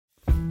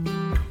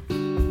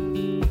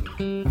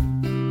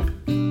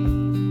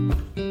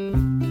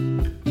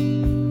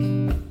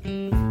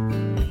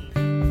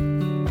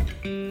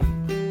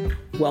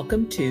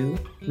Welcome to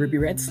Ruby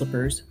Red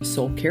Slippers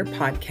Soul Care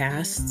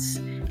Podcasts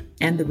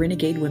and the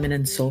Renegade Women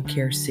and Soul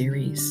Care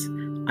series.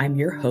 I'm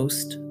your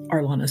host,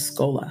 Arlana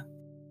Scola.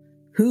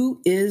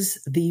 Who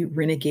is the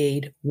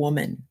renegade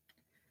woman?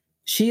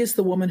 She is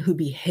the woman who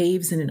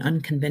behaves in an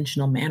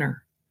unconventional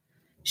manner.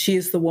 She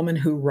is the woman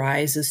who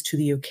rises to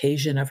the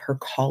occasion of her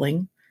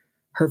calling,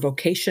 her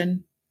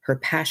vocation, her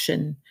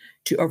passion,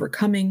 to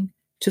overcoming,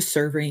 to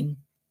serving,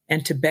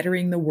 and to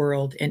bettering the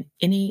world, and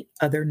any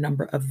other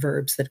number of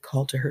verbs that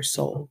call to her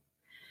soul.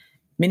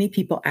 Many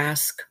people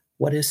ask,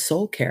 what is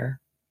soul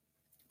care?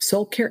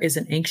 Soul care is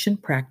an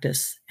ancient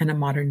practice and a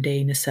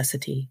modern-day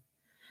necessity.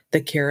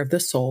 The care of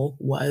the soul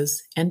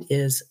was and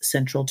is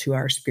central to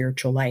our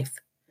spiritual life.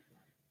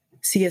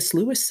 C.S.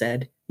 Lewis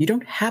said, you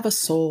don't have a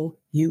soul,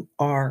 you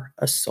are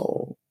a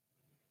soul.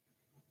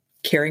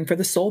 Caring for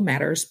the soul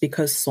matters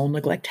because soul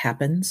neglect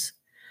happens,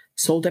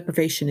 soul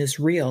deprivation is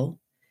real,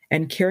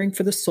 and caring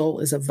for the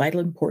soul is of vital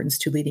importance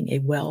to leading a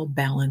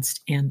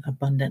well-balanced and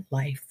abundant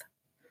life.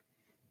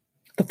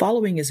 The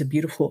following is a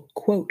beautiful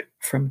quote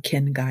from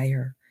Ken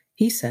Geyer.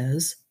 He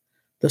says,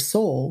 the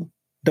soul,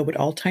 though at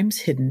all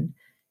times hidden,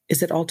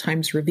 is at all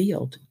times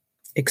revealed,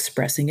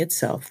 expressing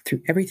itself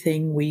through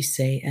everything we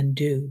say and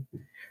do.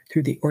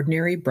 Through the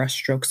ordinary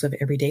brushstrokes of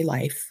everyday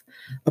life,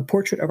 a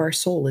portrait of our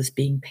soul is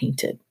being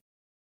painted.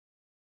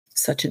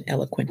 Such an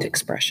eloquent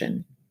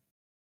expression.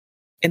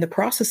 In the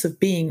process of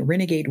being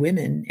renegade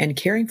women and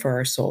caring for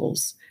our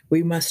souls,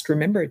 we must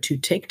remember to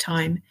take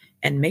time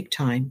and make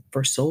time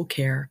for soul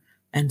care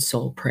and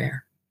soul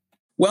prayer.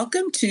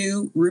 Welcome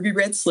to Ruby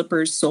Red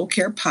Slippers Soul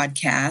Care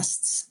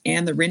Podcasts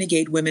and the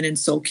Renegade Women and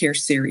Soul Care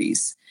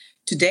series.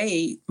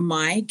 Today,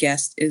 my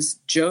guest is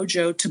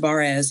JoJo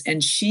Tabares,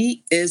 and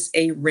she is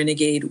a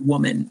renegade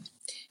woman.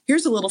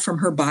 Here's a little from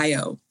her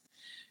bio.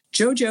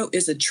 JoJo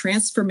is a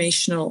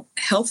transformational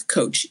health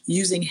coach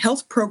using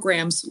health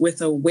programs with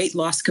a weight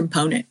loss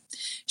component.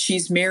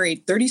 She's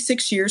married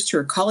 36 years to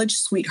her college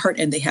sweetheart,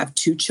 and they have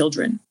 2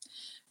 children.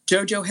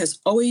 JoJo has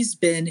always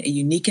been a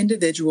unique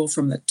individual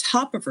from the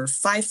top of her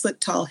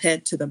 5-foot-tall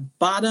head to the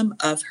bottom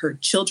of her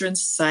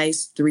children's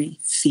size 3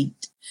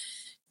 feet.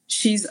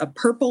 She's a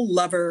purple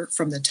lover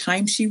from the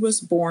time she was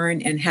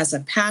born and has a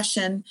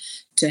passion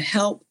to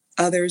help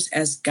others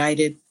as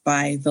guided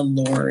by the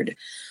Lord.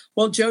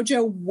 Well,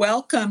 JoJo,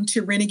 welcome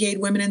to Renegade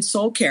Women and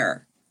Soul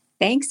Care.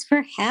 Thanks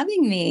for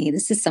having me.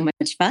 This is so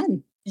much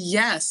fun.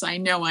 Yes, I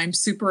know. I'm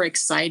super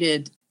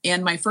excited.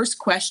 And my first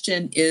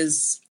question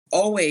is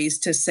always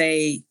to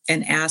say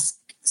and ask,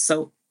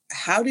 so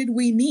how did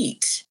we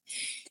meet?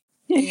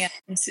 And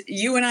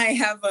you and I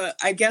have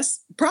I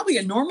guess, probably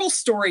a normal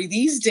story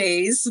these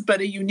days,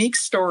 but a unique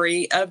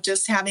story of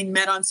just having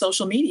met on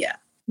social media.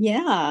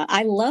 Yeah,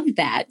 I love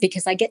that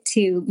because I get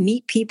to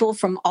meet people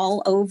from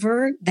all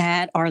over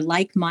that are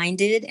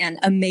like-minded and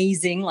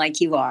amazing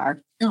like you are.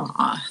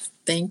 Aw,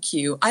 thank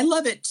you. I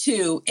love it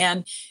too.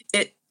 And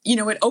it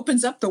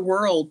opens up the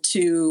world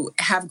to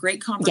have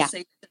great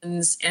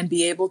conversations and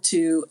be able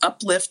to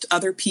uplift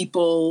other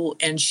people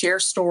and share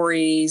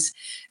stories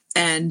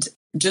and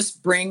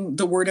just bring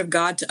the word of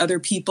God to other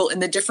people in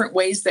the different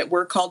ways that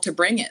we're called to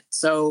bring it.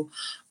 So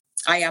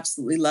I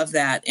absolutely love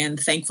that and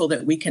thankful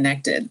that we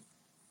connected.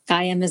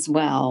 I am as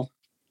well.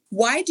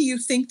 Why do you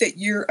think that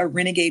you're a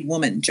renegade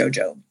woman,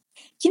 JoJo?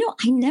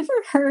 I never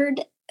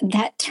heard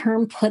that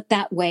term put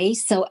that way.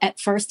 So at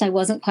first I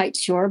wasn't quite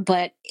sure.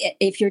 But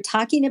if you're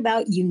talking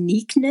about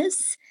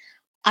uniqueness,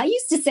 I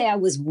used to say I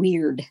was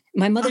weird.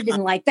 My mother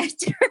didn't like that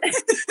term.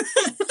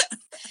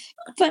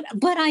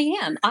 But I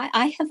am.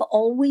 I have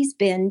always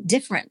been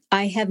different.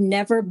 I have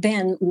never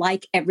been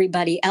like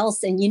everybody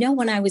else. And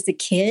when I was a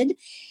kid,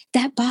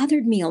 that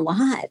bothered me a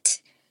lot.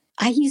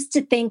 I used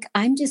to think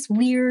I'm just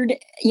weird.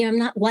 I'm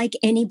not like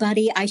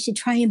anybody. I should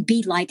try and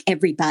be like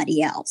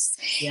everybody else.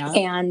 Yeah.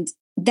 And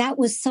that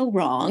was so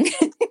wrong.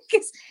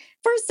 Because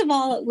first of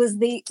all, it was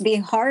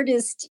the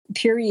hardest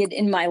period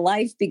in my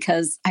life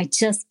because I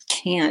just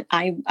can't.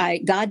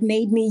 God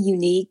made me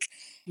unique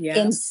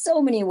in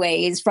so many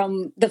ways,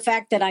 from the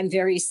fact that I'm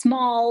very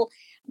small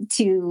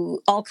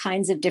to all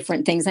kinds of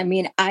different things. I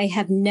mean, I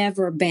have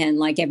never been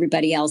like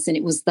everybody else. And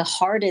it was the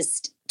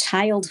hardest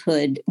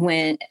childhood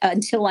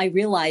until I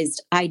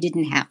realized I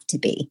didn't have to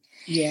be.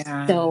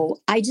 Yeah. So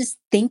I just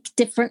think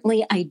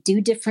differently. I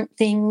do different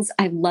things.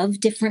 I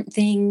love different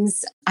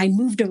things. I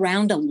moved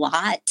around a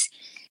lot.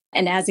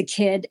 And as a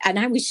kid, and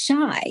I was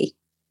shy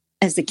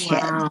as a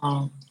kid.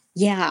 Wow.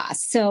 Yeah.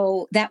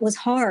 So that was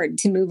hard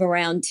to move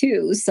around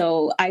too.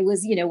 So I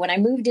was, when I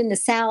moved in the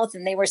South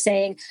and they were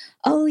saying,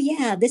 oh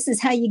yeah, this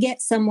is how you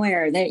get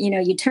somewhere, that,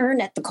 you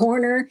turn at the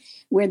corner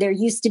where there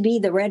used to be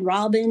the Red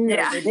Robin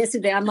or this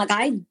or that. I'm like,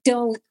 I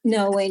don't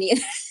know any of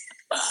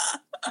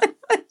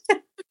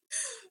that.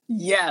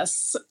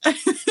 Yes.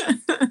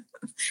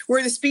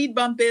 Where the speed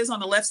bump is on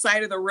the left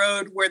side of the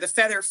road, where the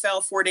feather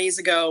fell 4 days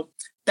ago,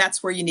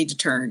 that's where you need to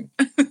turn.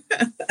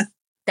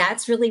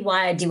 That's really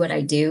why I do what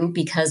I do,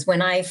 because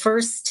when I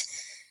first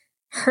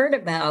heard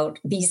about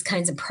these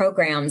kinds of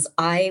programs,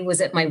 I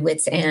was at my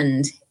wit's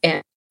end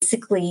and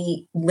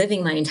basically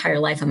living my entire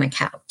life on my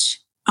couch.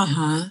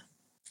 Uh-huh.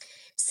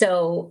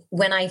 So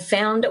when I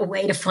found a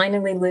way to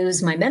finally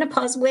lose my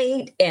menopause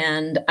weight,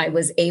 and I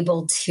was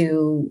able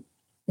to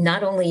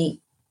not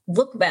only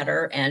look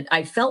better and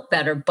I felt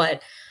better,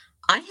 but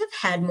I have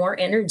had more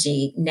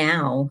energy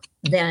now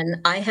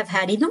than I have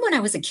had even when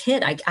I was a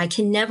kid. I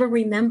can never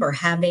remember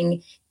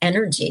having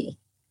energy.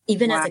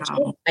 Even as a kid,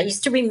 Wow. I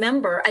used to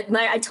remember,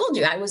 I told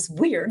you I was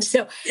weird.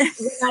 So when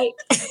I,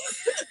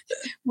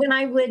 when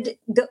I would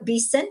be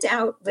sent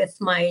out with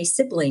my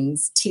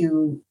siblings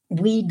to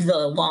weed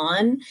the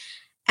lawn,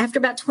 after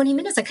about 20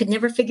 minutes, I could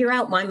never figure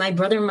out why my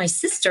brother and my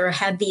sister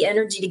had the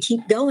energy to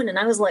keep going. And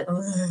I was like,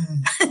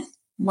 ugh.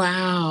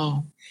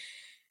 Wow.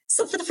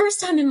 So for the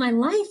first time in my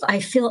life, I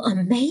feel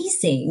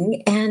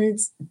amazing. And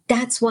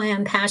that's why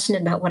I'm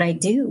passionate about what I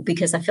do,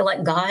 because I feel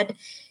like God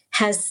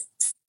has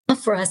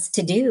stuff for us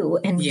to do,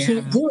 and we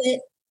can't do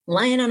it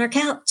lying on our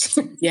couch.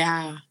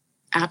 Yeah,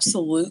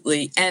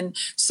 absolutely. And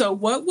so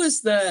what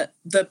was the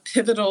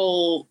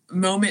pivotal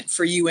moment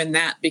for you in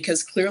that?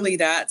 Because clearly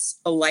that's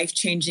a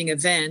life-changing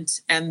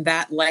event, and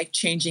that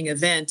life-changing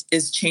event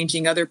is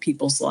changing other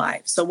people's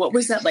lives. So what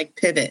was that like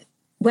pivot?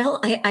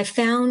 Well, I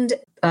found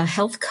a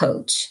health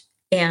coach,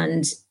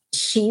 and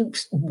she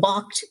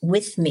walked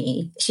with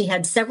me. She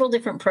had several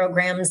different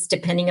programs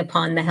depending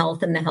upon the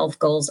health and the health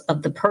goals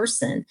of the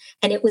person.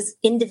 And it was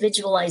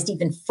individualized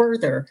even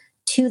further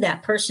to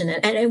that person.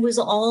 And it was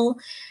all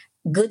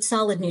good,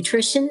 solid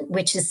nutrition,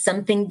 which is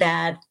something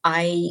that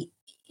I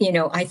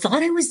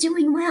thought I was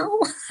doing well.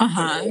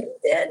 I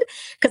did,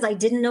 because I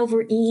didn't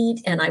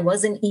overeat and I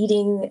wasn't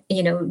eating,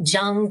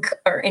 junk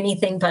or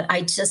anything. But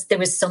there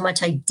was so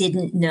much I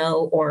didn't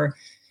know or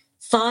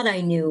thought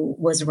I knew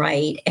was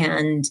right.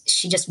 And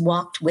she just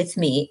walked with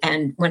me.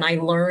 And when I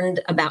learned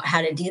about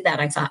how to do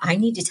that, I thought, I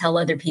need to tell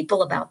other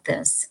people about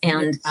this.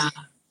 And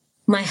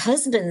my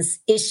husband's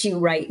issue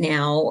right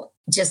now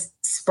just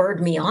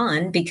spurred me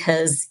on,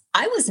 because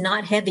I was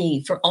not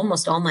heavy for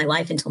almost all my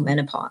life until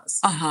menopause.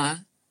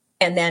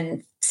 And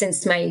then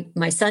since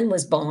my son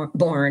was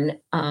born,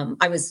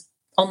 I was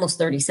almost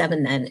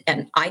 37 then,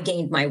 and I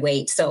gained my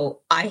weight.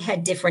 So I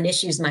had different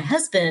issues. My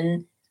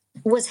husband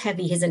was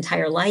heavy his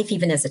entire life,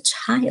 even as a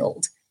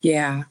child.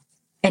 Yeah.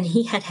 And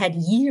he had had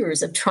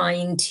years of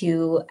trying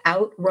to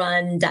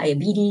outrun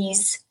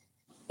diabetes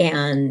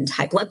and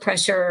high blood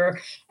pressure,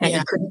 and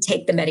he couldn't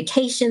take the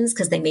medications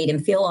because they made him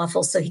feel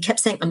awful. So he kept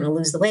saying, I'm going to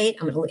lose the weight.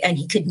 And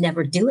he could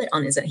never do it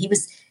on his own. He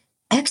was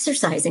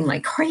exercising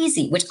like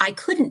crazy, which I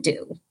couldn't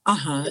do.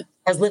 I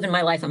was living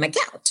my life on my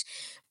couch.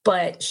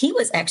 But he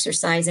was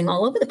exercising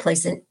all over the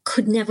place and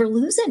could never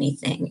lose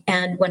anything.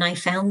 And when I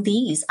found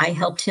these, I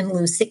helped him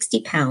lose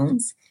 60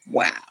 pounds.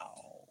 Wow.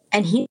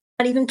 And he's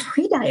not even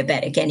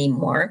pre-diabetic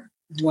anymore.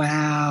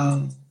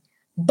 Wow.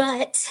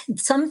 But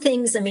some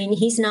things,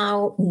 he's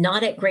now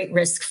not at great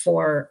risk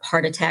for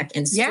heart attack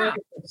and stroke,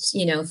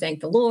 thank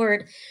the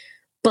Lord.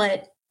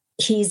 But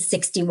he's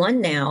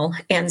 61 now.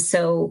 And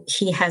so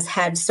he has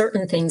had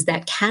certain things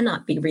that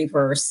cannot be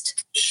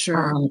reversed.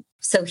 Sure.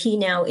 So he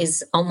now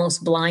is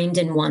almost blind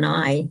in one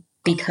eye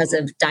because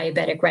of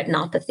diabetic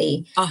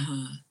retinopathy.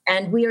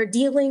 And we are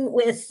dealing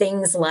with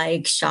things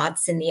like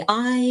shots in the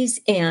eyes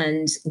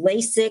and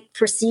LASIK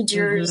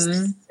procedures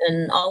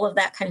and all of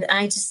that kind of.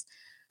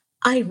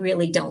 I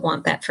really don't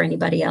want that for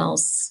anybody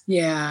else.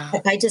 Yeah.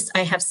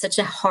 I have such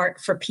a heart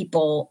for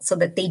people so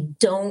that they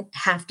don't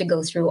have to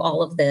go through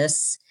all of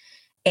this.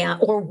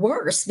 Or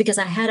worse, because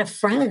I had a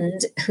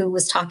friend who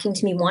was talking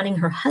to me wanting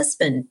her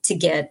husband to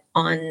get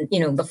on,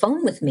 the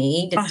phone with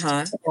me to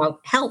talk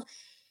about health.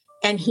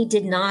 And he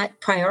did not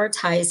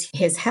prioritize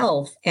his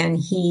health. And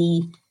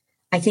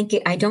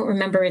I don't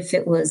remember if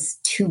it was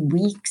 2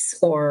 weeks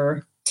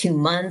or 2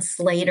 months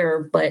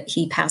later, but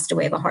he passed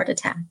away of a heart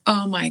attack.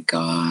 Oh my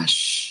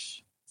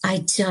gosh. I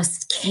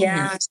just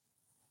can't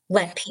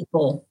let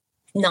people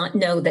not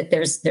know that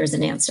there's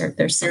an answer.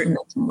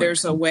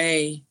 There's a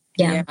way.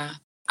 Yeah.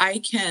 I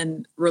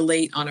can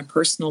relate on a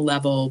personal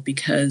level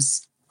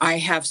because I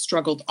have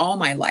struggled all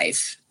my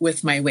life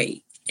with my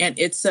weight, and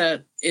it's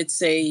a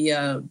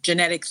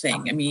genetic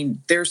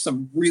thing. There's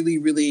some really,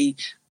 really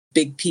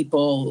big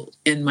people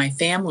in my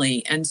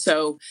family. And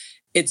so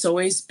it's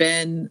always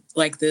been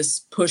like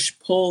this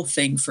push-pull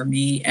thing for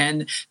me.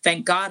 And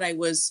thank God I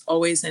was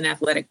always an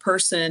athletic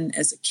person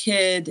as a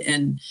kid.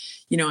 And,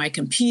 I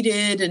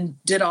competed and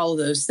did all of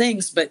those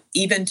things. But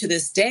even to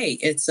this day,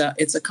 it's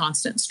a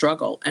constant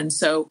struggle. And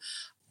so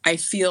I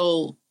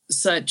feel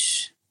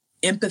such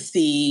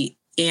empathy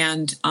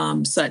and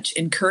such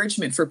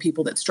encouragement for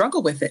people that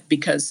struggle with it,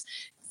 because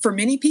for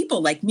many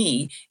people like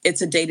me,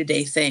 it's a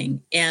day-to-day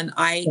thing. And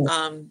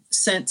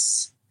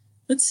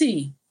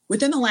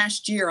within the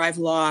last year, I've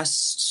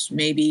lost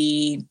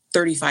maybe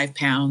 35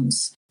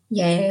 pounds.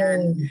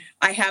 Yeah.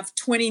 I have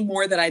 20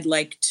 more that I'd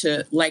like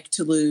to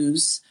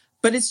lose.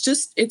 But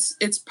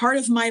it's part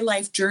of my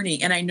life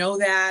journey. And I know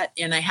that.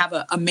 And I have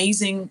an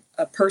amazing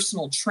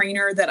personal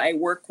trainer that I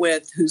work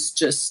with who's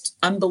just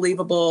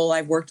unbelievable.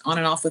 I've worked on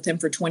and off with him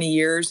for 20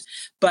 years.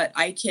 But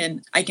I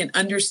can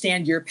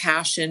understand your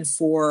passion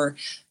for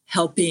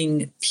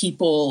helping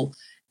people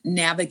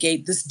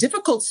navigate this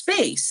difficult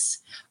space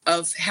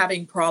of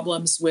having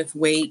problems with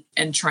weight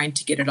and trying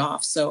to get it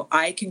off. So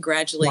I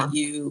congratulate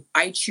you.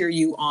 I cheer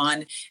you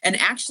on. And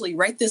actually,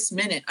 right this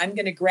minute, I'm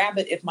going to grab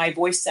it if my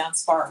voice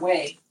sounds far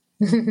away.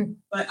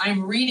 But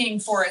I'm reading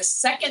for a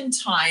second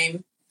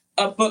time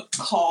a book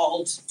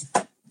called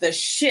The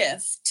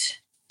Shift,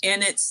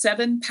 and it's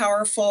 7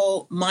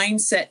 powerful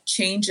mindset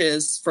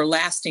changes for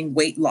lasting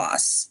weight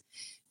loss.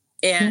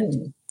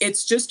 And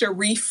it's just a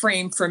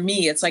reframe for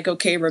me. It's like,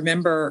 okay,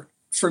 remember,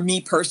 for me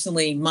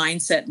personally,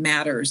 mindset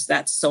matters.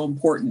 That's so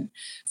important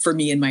for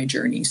me in my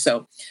journey.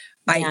 So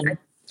I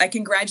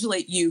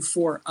congratulate you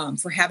for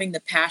having the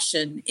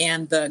passion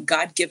and the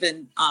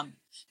God-given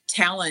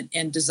talent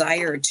and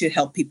desire to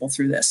help people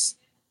through this.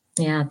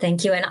 Yeah,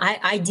 thank you. And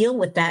I deal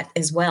with that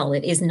as well.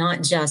 It is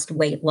not just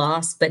weight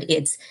loss, but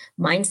it's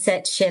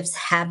mindset shifts,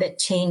 habit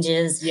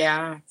changes,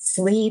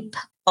 sleep,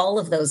 all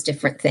of those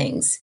different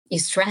things.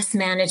 Stress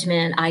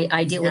management.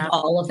 I deal with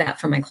all of that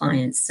for my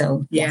clients.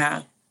 So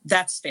yeah,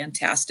 that's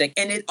fantastic.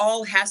 And it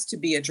all has to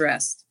be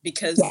addressed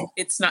because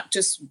it's not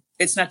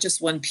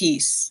just one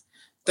piece.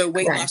 The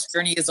weight loss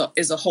journey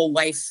is a whole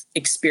life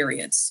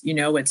experience. You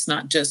know, it's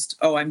not just,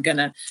 I'm going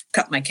to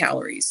cut my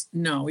calories.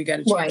 No, we got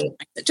to change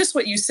it. Just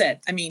what you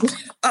said. I mean,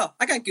 I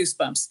got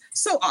goosebumps.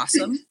 So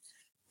awesome.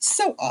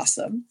 So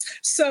awesome.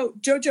 So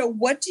JoJo,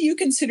 what do you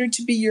consider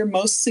to be your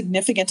most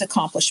significant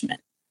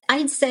accomplishment?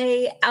 I'd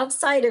say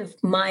outside of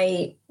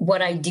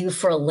what I do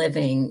for a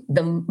living,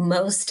 the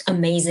most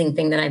amazing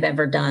thing that I've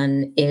ever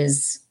done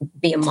is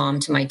be a mom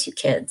to my 2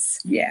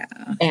 kids. Yeah.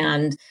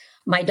 And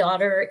my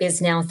daughter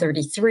is now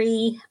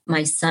 33.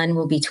 My son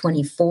will be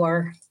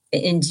 24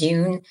 in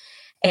June.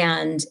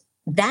 And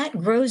that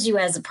grows you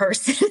as a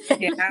person.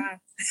 Yeah.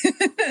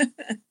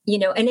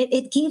 And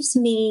it gives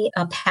me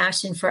a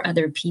passion for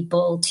other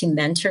people to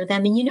mentor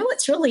them. And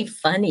what's really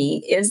funny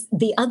is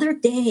the other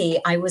day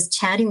I was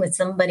chatting with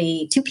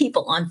 2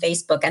 people on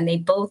Facebook, and they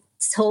both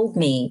told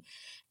me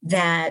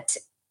that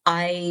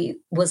I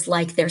was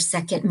like their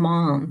second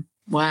mom.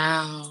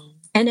 Wow.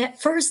 And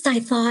at first I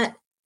thought,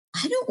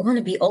 I don't want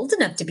to be old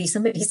enough to be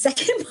somebody's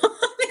second mom.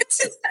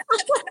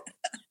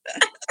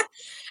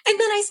 And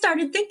then I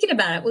started thinking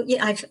about it. Well,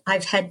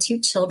 I've had 2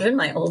 children.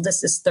 My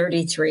oldest is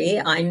 33.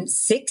 I'm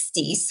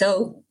 60.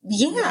 So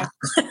yeah.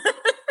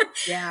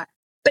 Yeah.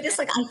 But it's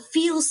like, I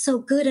feel so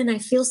good and I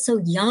feel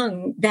so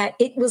young that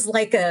it was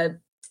like it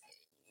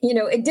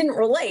didn't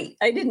relate.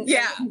 I didn't.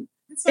 Yeah.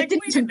 It's like,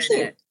 wait a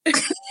minute.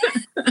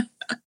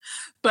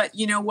 But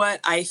you know what?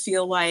 I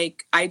feel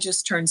like I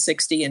just turned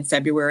 60 in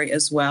February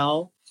as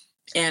well.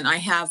 And I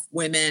have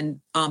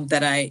women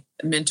that I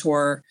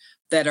mentor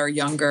that are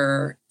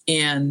younger.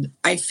 And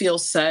I feel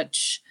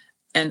such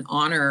an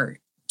honor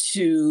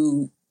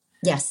to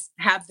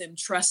have them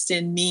trust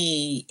in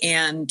me.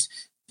 And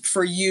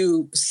for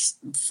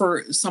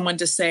someone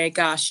to say,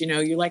 gosh,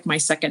 you're like my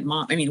second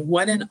mom. I mean,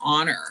 what an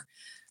honor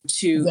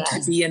to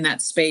be in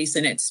that space.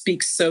 And it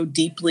speaks so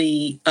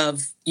deeply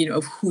of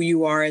who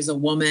you are as a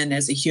woman,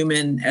 as a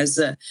human, as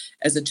a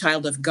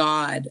child of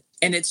God.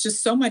 And it's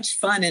just so much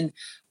fun. And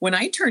when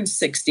I turned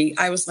 60,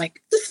 I was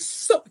like, this is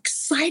so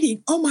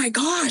exciting. Oh my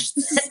gosh,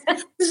 this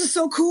is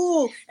so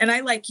cool. And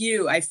I, like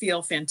you, I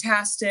feel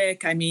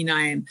fantastic. I mean,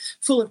 I'm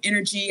full of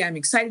energy. I'm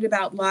excited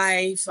about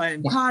life.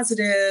 I'm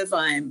positive.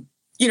 I'm,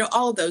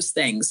 all of those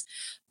things.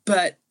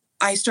 But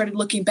I started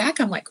looking back.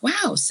 I'm like,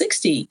 wow,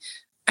 60.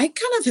 I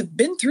kind of have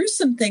been through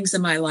some things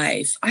in my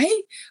life.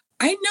 I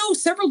know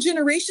several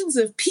generations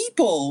of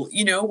people,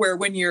 where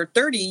when you're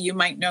 30, you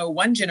might know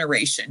one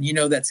generation,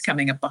 that's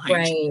coming up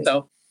behind you.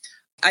 So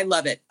I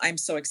love it. I'm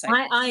so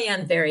excited. I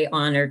am very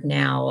honored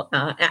now.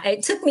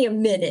 It took me a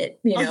minute,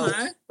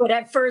 but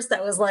at first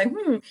I was like,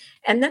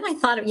 And then I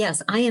thought,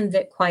 yes, I am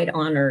quite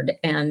honored.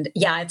 And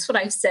it's what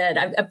I've said.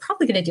 I'm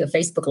probably going to do a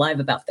Facebook Live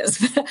about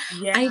this.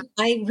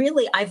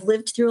 I've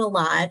lived through a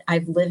lot.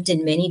 I've lived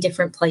in many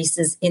different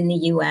places in the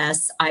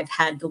U.S. I've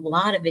had a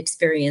lot of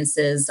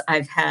experiences.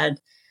 I've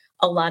had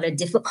a lot of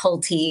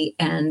difficulty,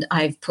 and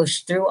I've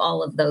pushed through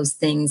all of those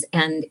things,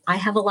 and I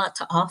have a lot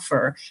to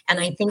offer. And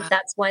I think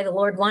that's why the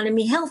Lord wanted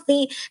me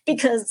healthy,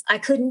 because I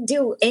couldn't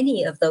do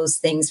any of those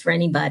things for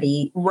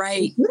anybody,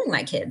 including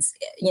my kids,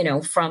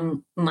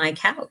 from my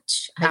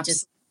couch.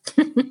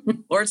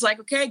 Lord's like,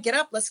 okay, get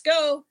up, let's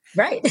go.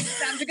 Right. It's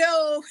time to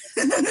go.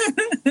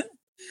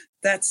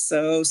 That's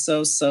so,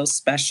 so, so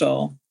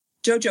special.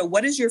 JoJo,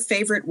 what is your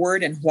favorite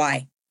word and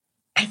why?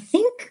 I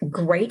think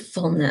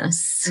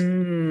gratefulness.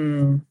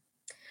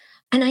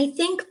 And I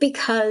think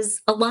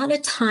because a lot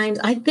of times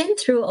I've been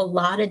through a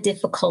lot of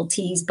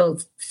difficulties,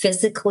 both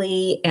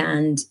physically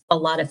and a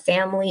lot of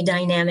family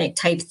dynamic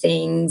type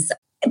things.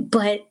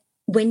 But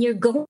when you're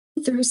going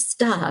through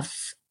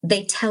stuff,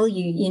 they tell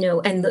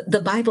you, and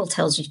the Bible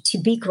tells you to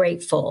be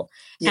grateful.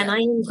 Yeah. And I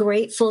am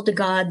grateful to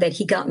God that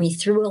he got me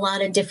through a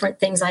lot of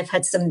different things. I've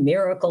had some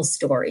miracle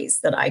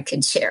stories that I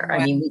could share. Wow.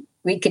 I mean,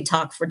 we could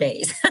talk for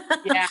days.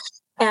 Yeah.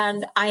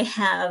 And I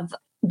have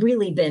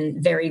really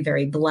been very,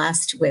 very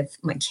blessed with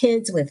my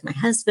kids, with my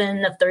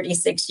husband of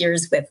 36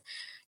 years, with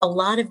a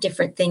lot of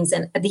different things.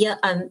 And I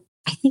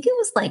think it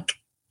was like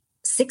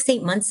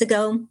 6-8 months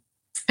ago,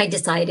 I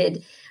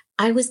decided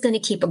I was going to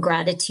keep a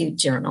gratitude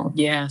journal.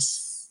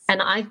 Yes.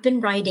 And I've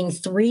been writing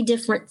 3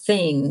 different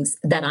things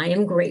that I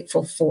am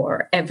grateful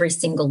for every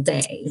single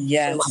day.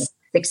 Yes. For like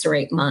 6 or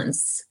 8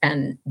 months.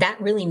 And that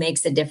really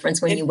makes a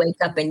difference when you wake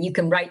up and you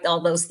can write all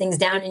those things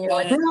down and you're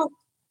like, well,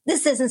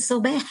 this isn't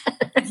so bad.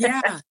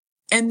 Yeah.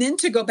 And then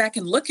to go back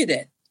and look at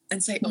it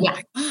and say, oh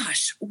my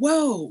gosh,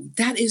 whoa,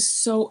 that is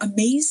so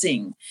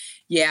amazing.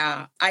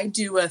 Yeah. I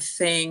do a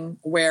thing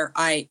where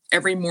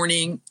every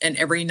morning and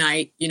every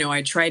night,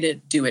 I try to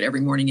do it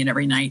every morning and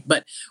every night,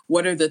 but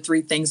what are the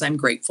 3 things I'm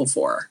grateful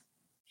for?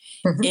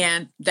 Mm-hmm.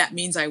 And that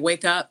means I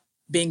wake up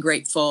being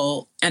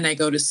grateful and I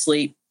go to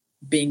sleep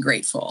being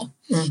grateful.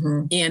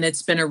 Mm-hmm. And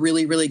it's been a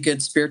really, really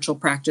good spiritual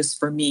practice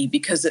for me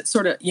because it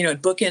sort of,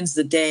 it bookends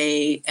the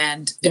day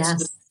and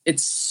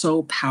it's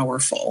so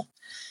powerful.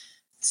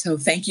 So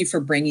thank you for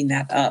bringing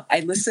that up.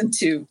 I listened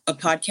to a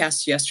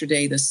podcast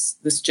yesterday, this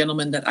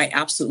gentleman that I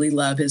absolutely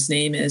love. His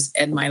name is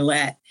Ed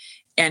Milet.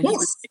 And he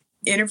was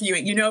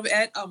interviewing,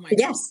 Ed? Oh my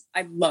gosh,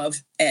 I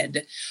love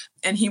Ed.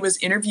 And he was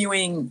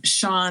interviewing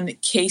Sean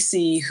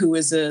Casey, who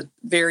is a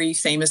very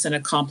famous and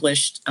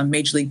accomplished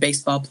Major League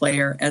Baseball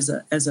player as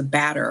a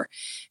batter.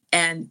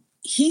 And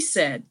he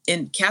said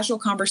in casual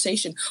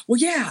conversation, well,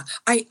 yeah,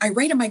 I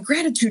write in my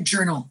gratitude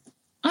journal.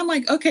 I'm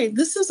like, okay,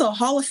 this is a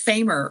Hall of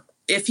Famer.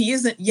 If he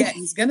isn't yet,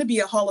 he's going to be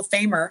a Hall of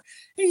Famer.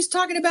 And he's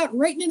talking about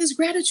writing in his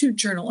gratitude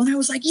journal. And I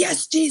was like,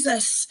 yes,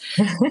 Jesus,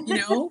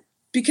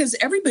 because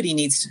everybody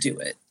needs to do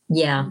it.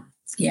 Yeah.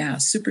 Yeah.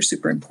 Super,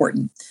 super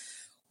important.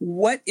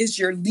 What is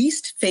your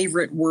least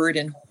favorite word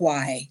and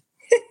why?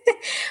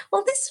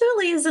 Well, this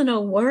really isn't a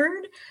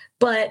word,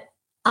 but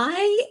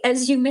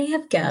as you may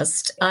have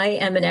guessed, I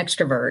am an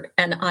extrovert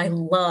and I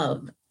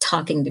love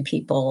talking to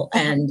people.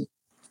 And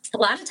a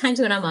lot of times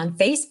when I'm on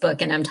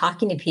Facebook and I'm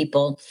talking to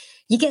people,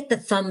 you get the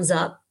thumbs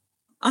up.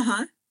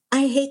 Uh-huh.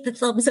 I hate the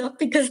thumbs up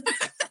because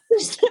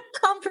there's no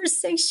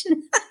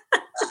conversation.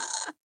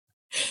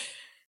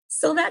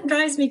 So that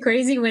drives me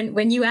crazy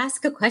when you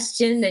ask a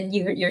question and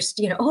you're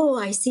oh,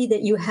 I see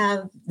that you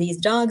have these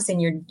dogs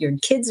and your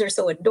kids are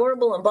so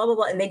adorable and blah, blah,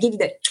 blah. And they give you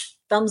the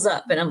thumbs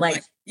up. And I'm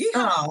like,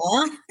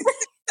 oh.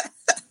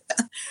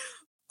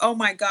 Oh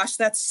my gosh,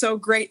 that's so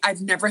great.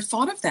 I've never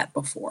thought of that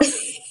before.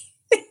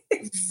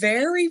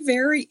 Very,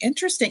 very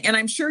interesting. And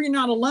I'm sure you're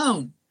not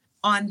alone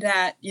on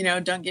that,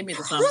 don't give me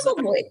the thumbs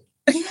Probably.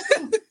 up.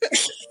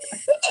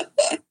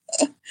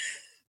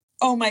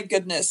 Oh my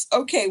goodness.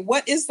 Okay.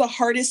 What is the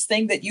hardest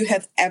thing that you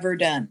have ever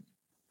done?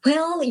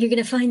 Well, you're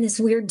going to find this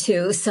weird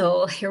too.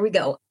 So here we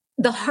go.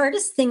 The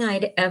hardest thing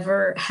I'd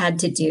ever had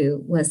to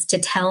do was to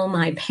tell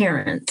my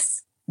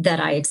parents that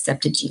I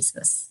accepted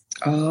Jesus.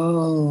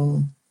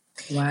 Oh,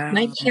 wow.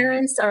 My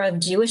parents are of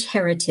Jewish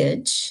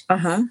heritage.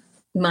 Uh-huh.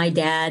 My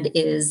dad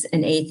is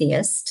an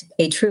atheist,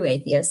 a true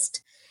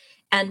atheist.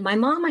 And my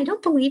mom, I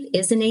don't believe,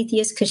 is an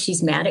atheist because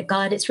she's mad at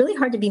God. It's really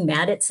hard to be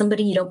mad at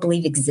somebody you don't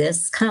believe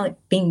exists, kind of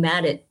like being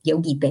mad at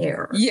Yogi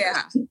Bear.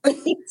 Yeah.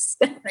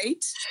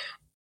 Right.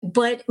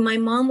 But my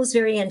mom was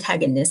very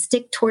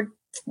antagonistic toward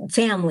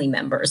family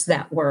members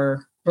that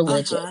were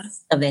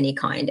religious of any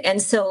kind.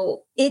 And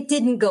so it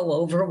didn't go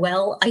over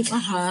well. I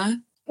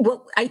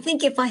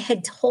think if I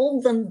had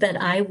told them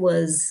that I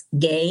was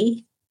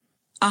gay,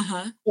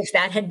 if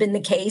that had been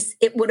the case,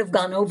 it would have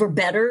gone over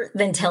better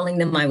than telling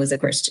them I was a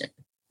Christian.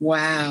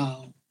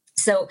 Wow.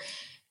 So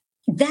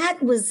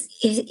that was,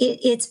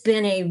 it's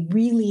been a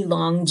really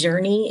long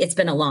journey. It's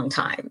been a long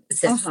time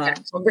since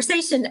that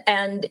conversation.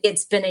 And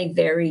it's been a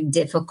very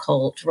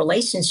difficult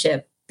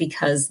relationship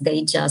because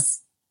they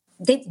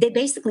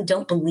basically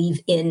don't believe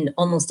in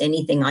almost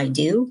anything I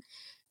do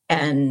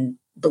and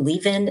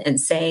believe in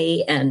and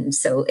say. And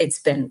so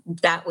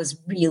that was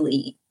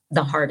really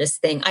the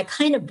hardest thing. I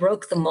kind of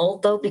broke the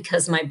mold though,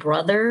 because my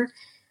brother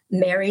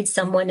married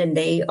someone and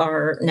they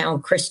are now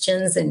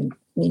Christians and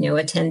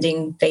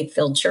attending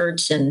faith-filled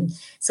church. And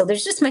so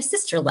there's just my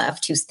sister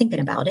left who's thinking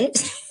about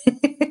it.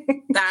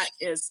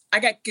 I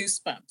got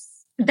goosebumps.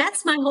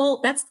 That's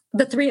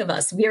the 3 of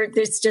us.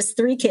 There's just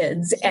 3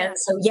 kids. Yeah. And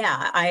so,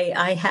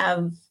 I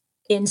have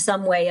in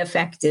some way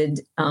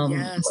affected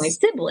my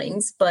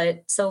siblings,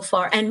 but so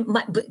far,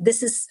 but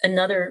this is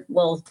another,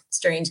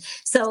 strange.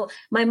 So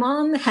my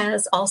mom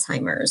has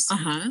Alzheimer's.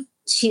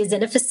 She is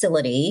in a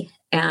facility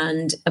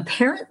and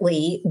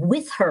apparently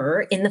with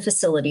her in the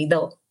facility,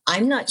 though,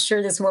 I'm not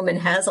sure this woman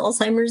has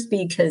Alzheimer's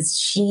because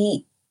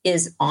she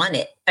is on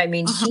it. I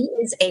mean, she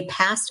is a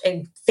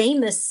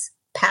famous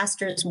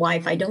pastor's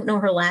wife. I don't know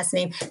her last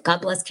name.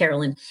 God bless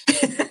Carolyn.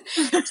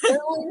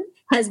 Carolyn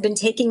has been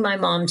taking my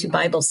mom to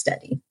Bible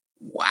study.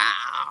 Wow.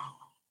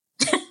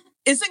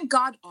 Isn't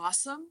God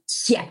awesome?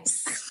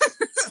 Yes.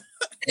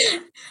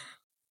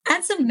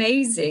 That's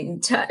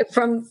amazing.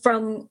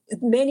 From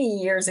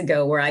many years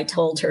ago where I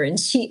told her, and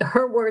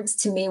her words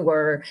to me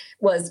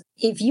was,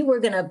 if you were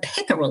going to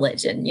pick a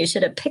religion, you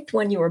should have picked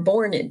one you were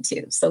born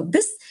into. So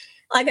this,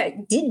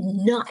 did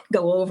not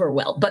go over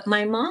well. But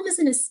my mom is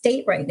in a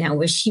state right now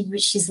where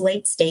she's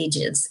late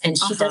stages and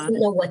she doesn't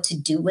know what to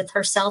do with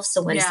herself.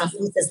 So when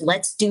somebody says,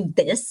 let's do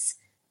this,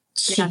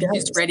 She She's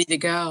goes. ready to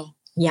go.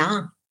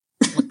 Yeah.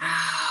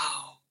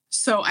 Wow.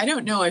 So I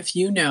don't know if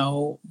you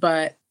know,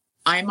 but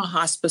I'm a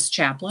hospice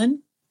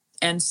chaplain.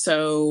 And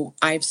so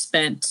I've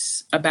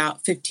spent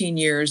about 15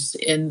 years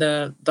in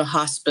the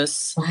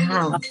hospice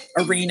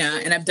arena,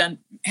 and I've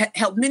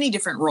held many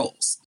different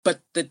roles,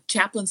 but the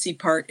chaplaincy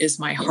part is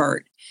my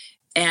heart.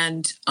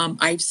 And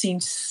I've seen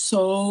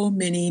so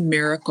many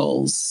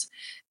miracles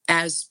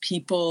as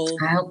people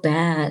I'll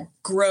bet.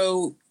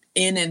 grow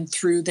in and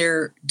through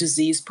their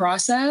disease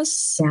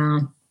process. Yeah.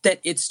 That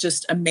it's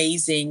just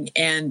amazing.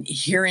 And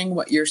hearing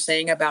what you're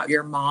saying about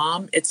your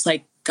mom, it's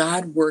like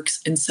God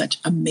works in such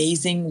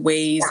amazing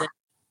ways. Yeah.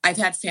 I've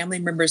had family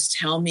members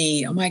tell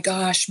me, oh my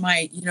gosh,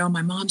 my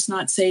mom's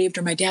not saved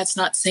or my dad's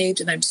not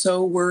saved. And I'm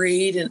so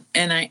worried.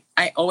 And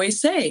I always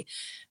say,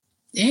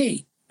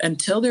 hey,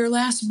 until their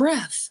last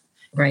breath,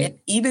 right. And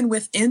even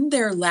within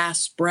their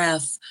last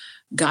breath,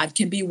 God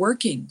can be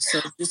working. So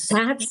just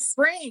keep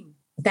praying.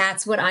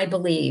 That's what I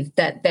believe,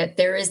 that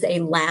there is a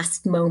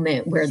last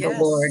moment where the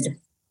Lord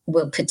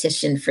will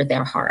petition for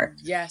their heart.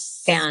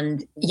 Yes.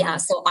 And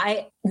so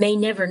I may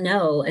never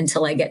know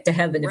until I get to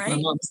heaven if my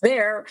mom's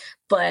there,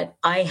 but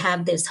I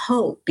have this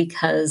hope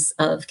because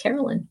of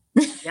Carolyn.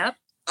 Yep.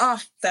 Oh,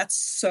 that's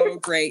so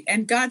great.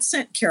 And God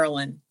sent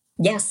Carolyn.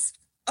 Yes.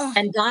 Oh.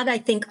 And God, I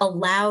think,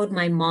 allowed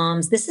my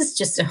mom's, this is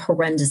just a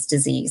horrendous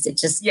disease.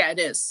 It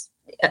is.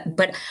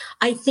 But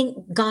I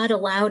think God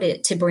allowed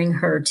it to bring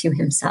her to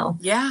himself.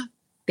 Yeah.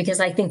 Because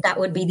I think that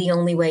would be the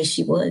only way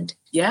she would.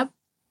 Yep.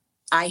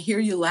 I hear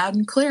you loud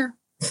and clear.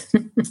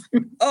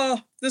 Oh,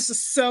 this is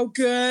so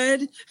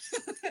good.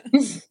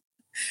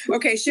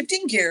 Okay,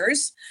 shifting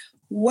gears.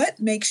 What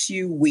makes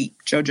you weep,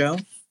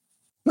 JoJo?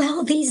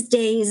 Well, these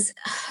days,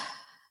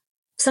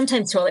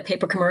 sometimes toilet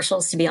paper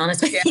commercials, to be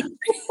honest with you.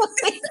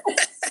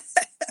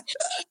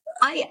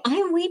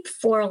 I weep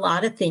for a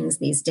lot of things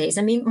these days.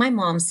 I mean, my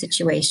mom's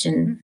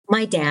situation,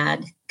 my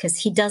dad, because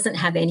he doesn't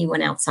have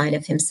anyone outside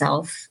of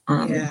himself.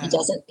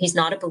 He's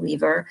not a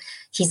believer.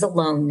 He's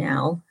alone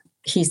now.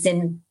 He's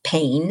in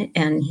pain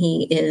and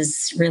he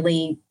is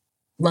really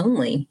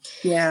lonely.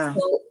 Yeah.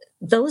 So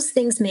those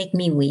things make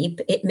me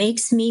weep. It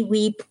makes me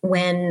weep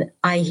when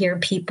I hear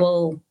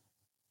people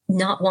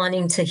not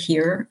wanting to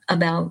hear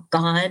about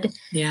God.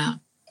 Yeah.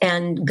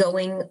 And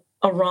going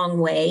a wrong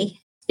way.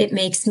 It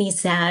makes me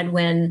sad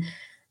when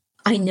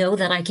I know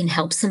that I can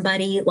help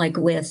somebody, like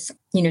with,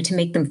 to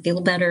make them feel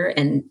better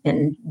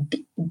and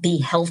be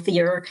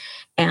healthier.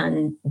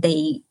 And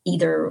they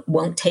either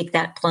won't take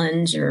that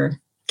plunge or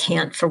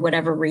can't for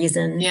whatever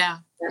reason. Yeah.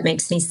 That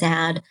makes me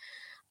sad.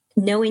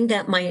 Knowing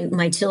that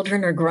my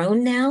children are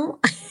grown now.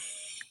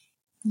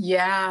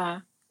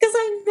 Yeah. Because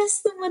I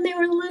missed them when they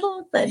were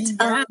little. But,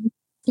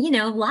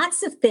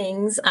 lots of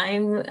things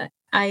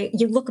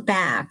you look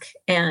back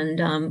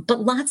and, but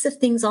lots of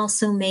things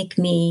also make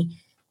me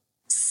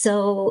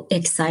so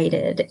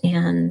excited,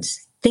 and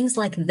things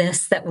like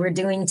this that we're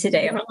doing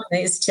today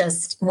is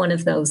just one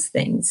of those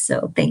things.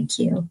 So thank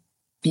you.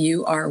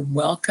 You are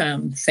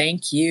welcome.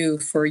 Thank you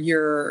for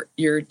your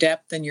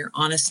depth and your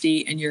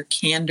honesty and your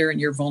candor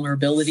and your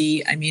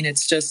vulnerability. I mean,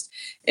 it's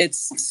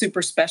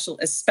super special,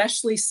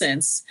 especially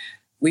since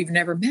we've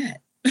never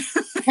met.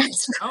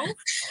 That's right.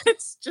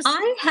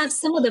 I have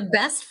some of the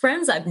best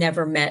friends I've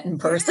never met in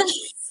person.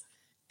 Yes.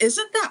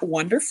 Isn't that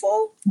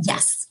wonderful?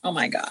 Yes. Oh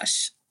my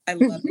gosh. I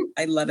love it.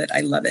 I love it.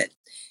 I love it.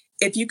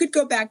 If you could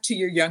go back to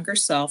your younger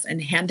self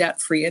and hand out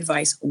free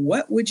advice,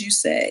 what would you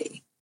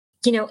say?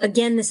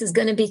 Again, this is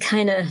going to be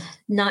kind of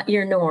not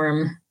your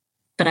norm,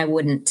 but I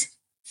wouldn't.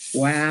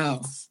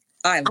 Wow.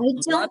 I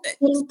love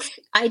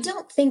it. I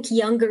don't think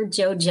younger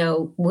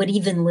JoJo would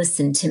even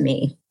listen to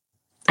me.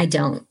 I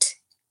don't.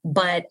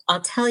 But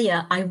I'll tell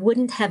you, I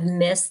wouldn't have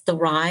missed the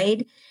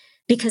ride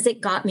because it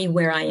got me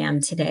where I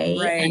am today.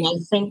 Right. And I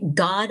think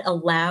God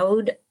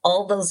allowed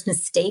all those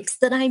mistakes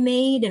that I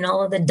made and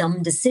all of the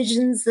dumb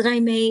decisions that I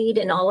made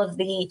and all of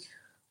the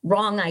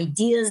wrong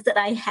ideas that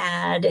I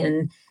had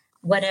and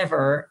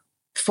whatever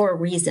for a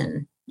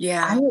reason.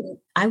 Yeah.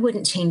 I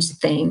wouldn't change a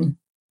thing.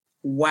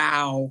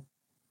 Wow.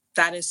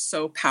 That is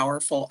so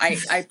powerful.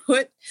 I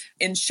put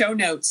in show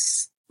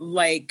notes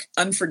like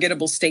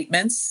unforgettable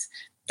statements.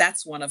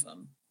 That's one of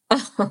them.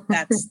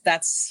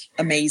 That's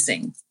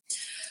amazing.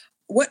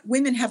 What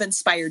women have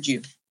inspired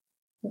you?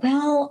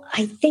 Well,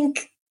 I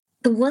think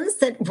the ones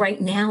that right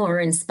now are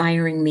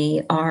inspiring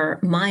me are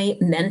my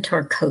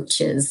mentor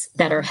coaches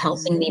that are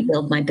helping me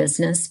build my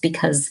business,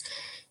 because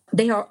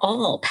they are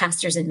all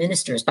pastors and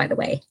ministers, by the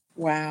way.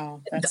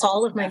 Wow.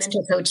 All of my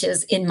mentor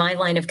coaches in my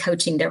line of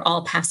coaching, they're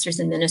all pastors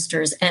and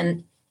ministers.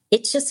 And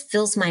it just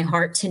fills my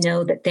heart to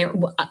know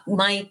that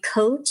my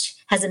coach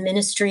has a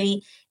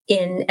ministry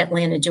in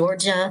Atlanta,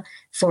 Georgia,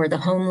 for the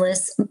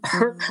homeless.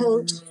 Her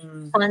coach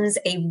funds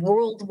a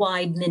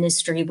worldwide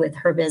ministry with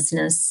her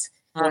business,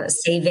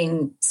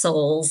 saving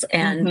souls.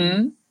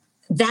 And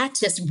that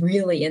just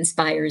really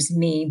inspires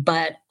me.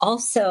 But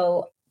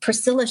also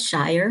Priscilla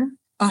Shirer.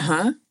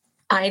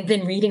 I've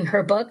been reading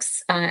her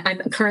books. I'm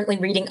currently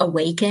reading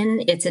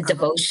Awaken. It's a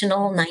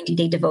devotional,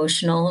 90-day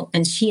devotional,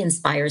 and she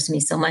inspires me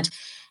so much.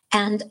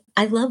 And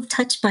I love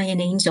Touched by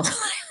an Angel.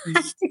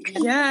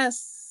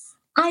 Yes.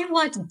 I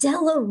watched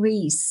Della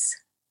Reese.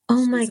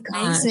 Oh my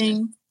God.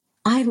 Amazing.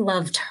 I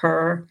loved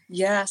her.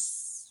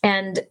 Yes.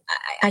 And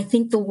I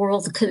think the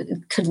world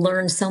could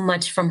learn so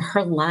much from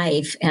her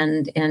life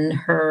and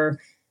her,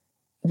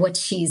 what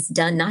she's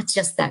done, not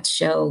just that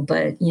show,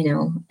 but,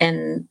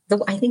 and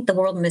I think the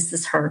world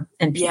misses her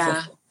and people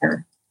miss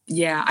her.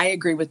 Yeah, I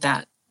agree with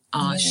that.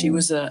 She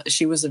was a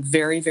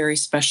very, very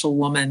special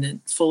woman and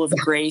full of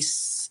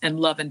grace and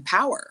love and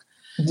power.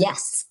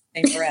 Yes.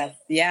 Same breath.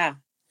 Yeah.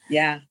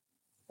 Yeah.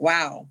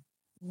 Wow.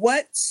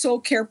 What soul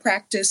care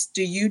practice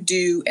do you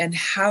do, and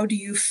how do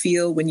you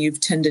feel when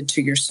you've tended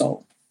to your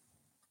soul?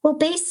 Well,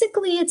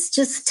 basically, it's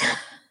just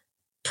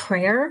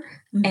prayer.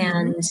 Mm-hmm.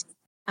 And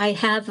I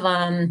have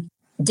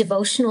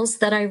devotionals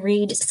that I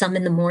read, some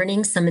in the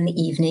morning, some in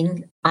the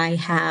evening. I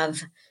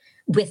have,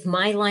 with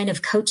my line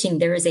of coaching,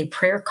 there is a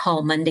prayer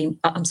call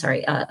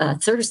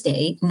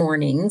Thursday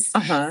mornings.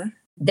 Uh-huh.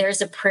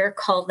 There's a prayer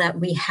call that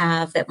we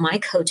have that my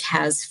coach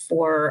has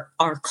for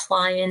our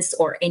clients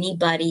or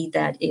anybody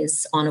that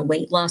is on a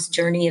weight loss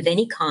journey of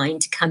any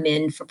kind to come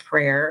in for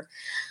prayer.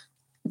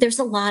 There's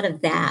a lot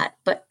of that,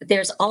 but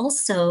there's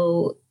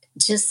also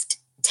just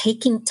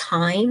taking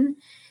time,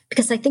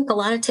 because I think a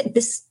lot of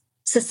this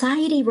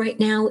society right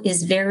now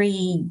is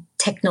very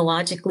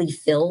technologically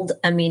filled.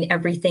 I mean,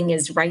 everything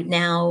is right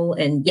now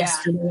and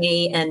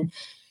yesterday. And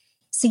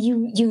so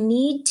you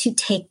need to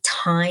take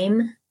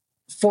time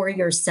for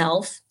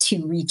yourself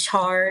to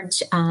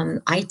recharge.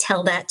 I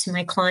tell that to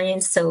my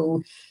clients.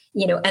 So,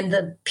 and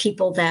the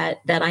people that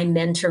I'm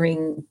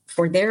mentoring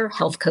for their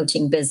health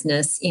coaching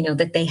business,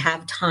 that they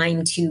have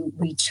time to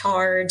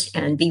recharge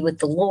and be with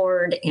the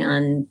Lord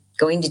and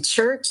going to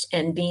church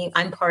and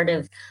I'm part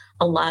of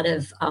a lot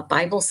of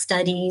Bible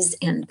studies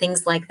and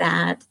things like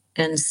that.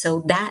 And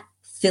so that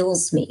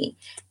fills me,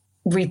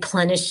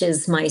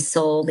 replenishes my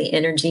soul, the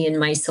energy in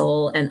my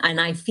soul. And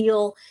I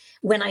feel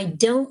when I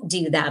don't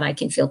do that, I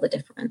can feel the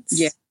difference.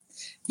 Yeah.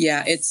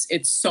 Yeah. It's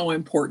so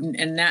important.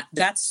 And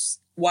that's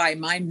why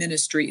my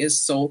ministry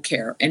is soul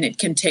care. And it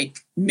can take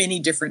many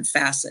different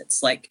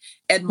facets. Like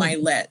Ed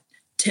Milet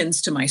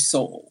tends to my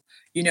soul,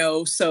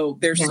 so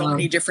there's so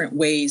many different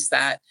ways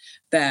that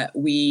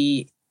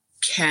we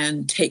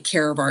can take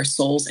care of our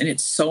souls. And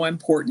it's so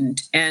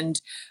important.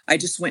 And I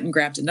just went and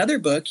grabbed another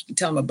book. You can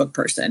tell I'm a book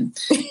person.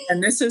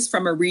 And this is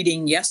from a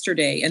reading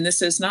yesterday. And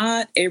this is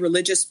not a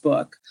religious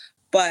book,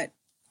 but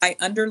I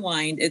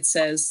underlined, it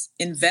says,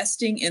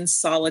 investing in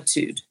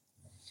solitude.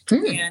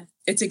 And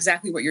it's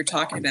exactly what you're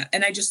talking about.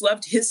 And I just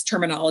loved his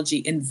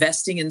terminology,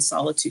 investing in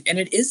solitude. And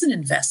it is an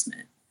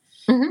investment.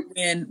 Mm-hmm.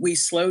 When we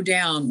slow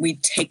down, we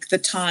take the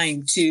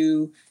time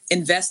to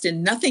invest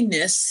in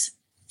nothingness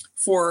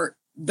for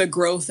the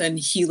growth and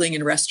healing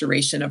and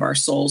restoration of our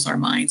souls, our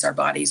minds, our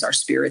bodies, our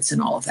spirits,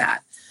 and all of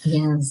that.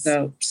 Yes.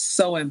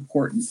 So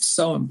important,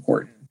 so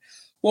important.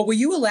 Well, will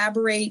you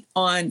elaborate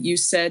on, you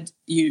said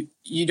you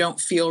don't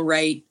feel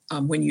right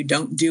when you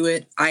don't do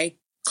it. I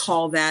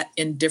call that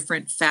in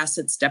different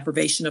facets,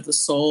 deprivation of the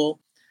soul.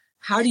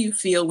 How do you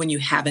feel when you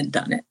haven't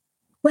done it?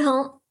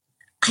 Well,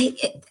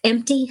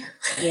 empty.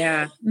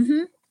 Yeah.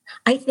 Mm-hmm.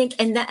 I think,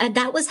 and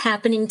that was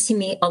happening to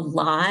me a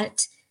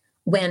lot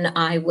when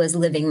I was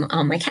living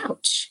on my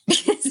couch.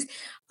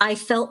 I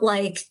felt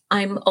like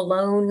I'm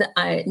alone.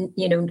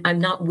 I'm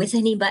not with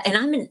anybody, and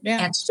I'm an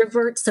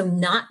extrovert. So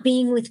not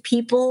being with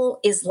people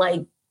is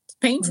like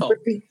painful.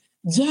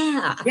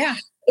 Yeah.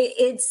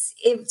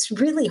 It's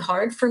really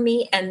hard for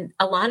me. And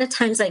a lot of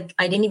times I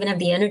didn't even have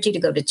the energy to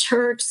go to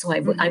church. So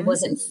I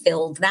wasn't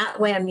filled that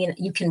way. I mean,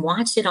 you can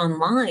watch it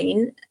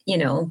online,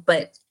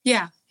 but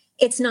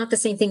it's not the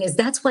same thing as,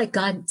 that's why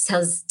God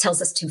tells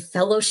us to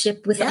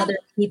fellowship with other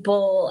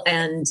people.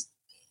 And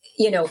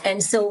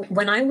so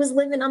when I was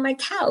living on my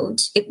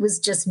couch, it was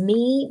just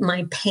me,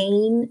 my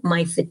pain,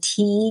 my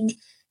fatigue,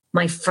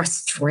 my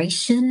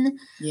frustration,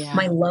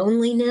 my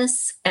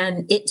loneliness.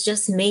 And it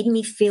just made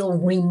me feel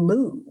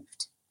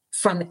removed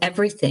from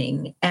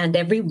everything and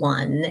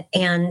everyone.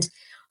 And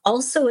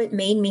also it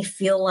made me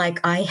feel like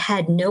I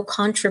had no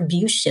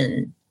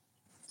contribution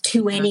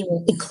to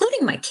anyone,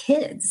 including my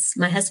kids,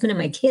 my husband and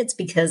my kids,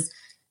 because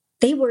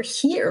they were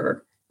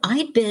here.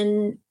 I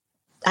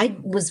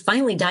was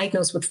finally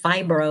diagnosed with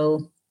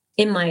fibro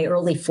in my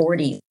early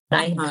 40s.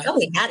 I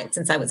probably had it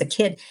since I was a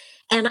kid.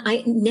 And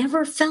I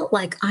never felt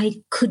like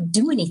I could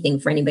do anything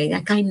for anybody.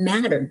 Like I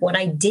mattered. What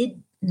I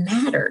did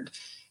mattered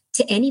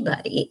to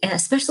anybody,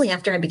 especially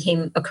after I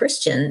became a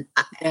Christian.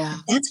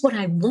 That's what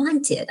I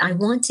wanted. I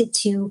wanted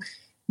to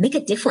make a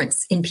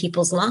difference in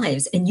people's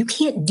lives. And you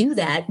can't do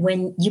that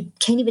when you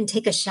can't even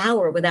take a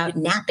shower without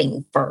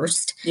napping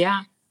first.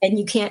 Yeah. And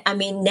you can't,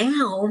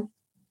 now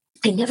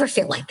I never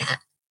feel like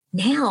that.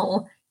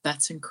 Now,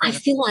 that's incredible. I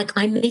feel like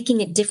I'm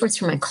making a difference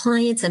for my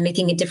clients. I'm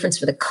making a difference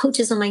for the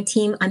coaches on my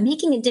team. I'm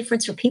making a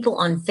difference for people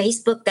on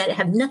Facebook that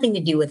have nothing to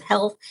do with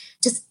health.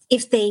 Just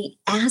if they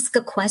ask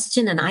a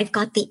question and I've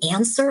got the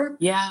answer,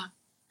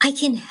 I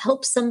can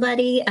help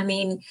somebody. I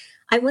mean,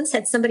 I once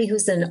had somebody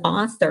who's an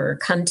author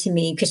come to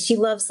me because she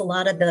loves a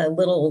lot of the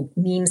little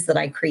memes that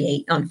I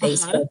create on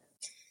Facebook.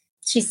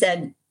 She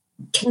said,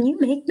 can you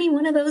make me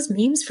one of those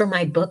memes for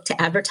my book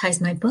to advertise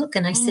my book?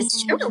 And I said,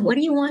 sure. What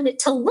do you want it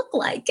to look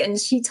like? And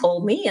she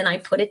told me, and I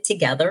put it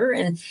together,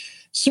 and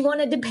she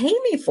wanted to pay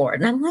me for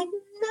it. And I'm like,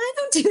 no, I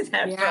don't do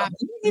that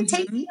for me. It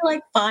takes me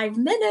like 5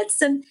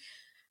 minutes.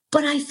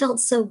 But I felt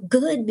so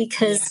good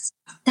because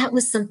that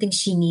was something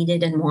she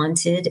needed and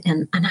wanted,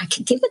 and I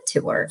could give it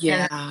to her.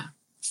 Yeah. And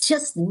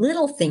just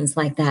little things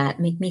like that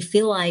make me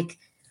feel like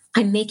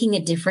I'm making a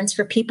difference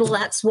for people.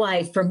 That's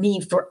why for me,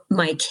 for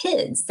my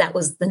kids, that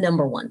was the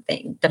number one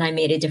thing, that I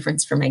made a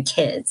difference for my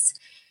kids.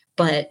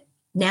 But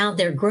now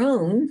they're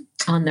grown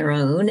on their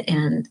own.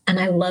 And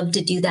I love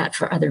to do that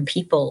for other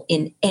people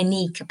in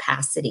any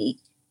capacity.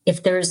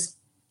 If there's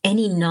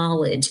any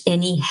knowledge,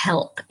 any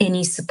help,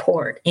 any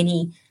support,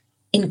 any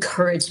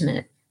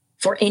encouragement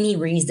for any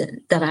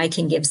reason that I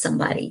can give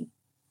somebody,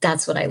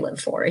 that's what I live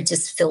for. It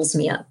just fills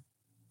me up.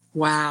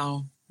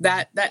 Wow.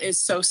 That is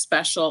so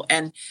special.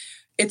 And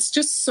it's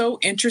just so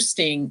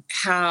interesting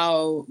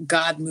how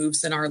God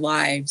moves in our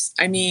lives.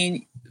 I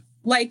mean,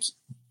 like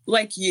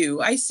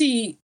you, I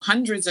see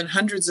hundreds and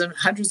hundreds and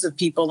hundreds of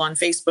people on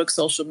Facebook,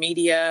 social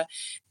media,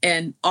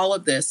 and all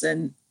of this.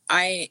 And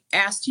I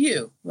asked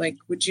you, like,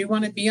 would you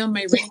want to be on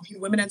my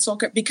Renegade Women and Soul?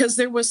 Because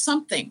there was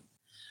something.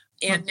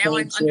 And now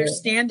I'm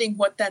understanding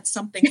what that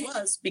something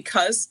was,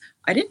 because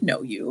I didn't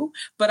know you,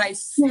 but I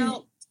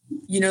felt,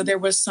 there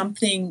was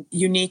something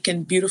unique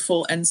and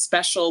beautiful and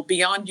special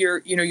beyond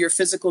your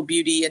physical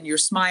beauty and your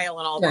smile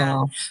and all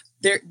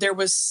that. There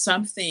was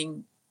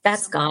something.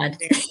 That's God.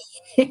 So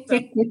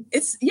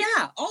it's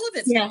all of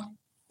it's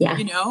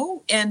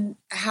God, and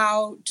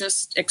how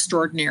just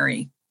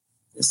extraordinary.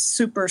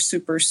 Super,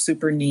 super,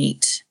 super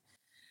neat.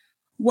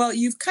 Well,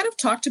 you've kind of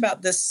talked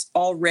about this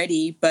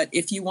already, but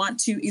if you want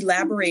to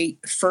elaborate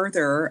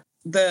further,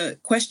 the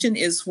question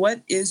is,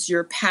 what is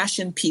your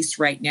passion piece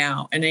right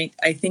now? And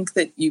I think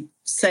that you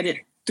said it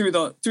through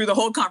the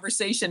whole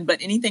conversation,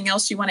 but anything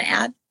else you want to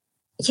add?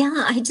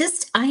 Yeah,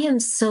 I am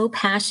so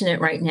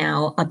passionate right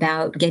now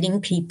about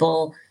getting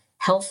people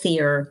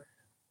healthier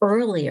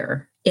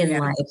earlier in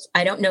life.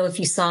 I don't know if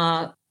you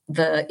saw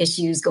the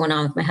issues going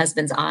on with my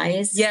husband's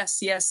eyes.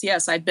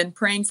 Yes. I've been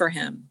praying for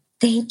him.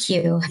 Thank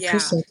you. I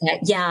appreciate that.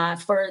 Yeah.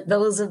 For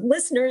those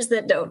listeners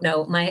that don't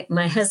know,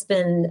 my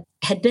husband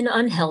had been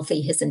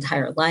unhealthy his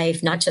entire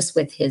life, not just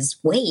with his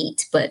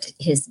weight, but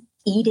his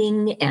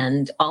eating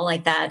and all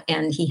like that.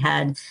 And he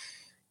had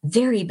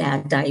very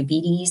bad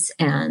diabetes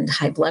and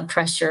high blood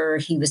pressure.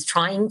 He was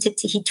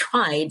he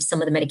tried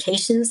some of the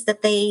medications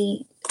that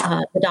the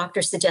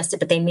doctor suggested,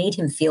 but they made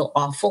him feel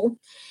awful.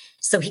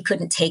 So he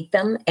couldn't take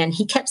them. And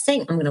he kept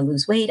saying, I'm going to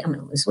lose weight. I'm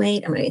going to lose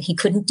weight. He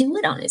couldn't do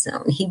it on his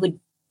own. He would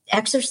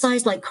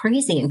exercise like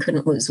crazy and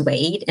couldn't lose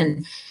weight.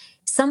 And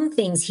some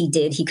things he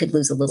did, he could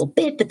lose a little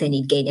bit, but then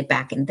he'd gain it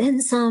back and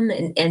then some.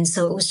 And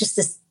so it was just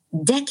this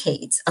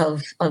decades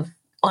of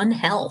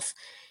unhealth.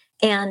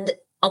 And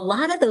a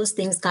lot of those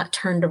things got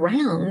turned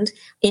around.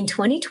 In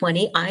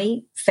 2020,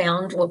 I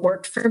found what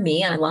worked for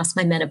me. I lost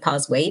my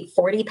menopause weight.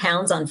 40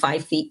 pounds on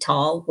 5 feet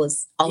tall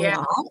was a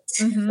lot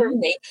for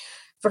me.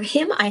 For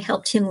him, I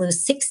helped him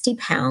lose 60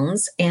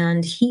 pounds,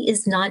 and he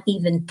is not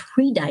even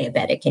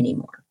pre-diabetic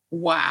anymore.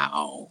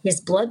 Wow.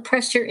 His blood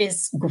pressure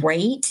is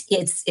great.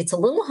 It's a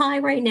little high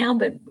right now,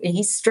 but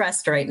he's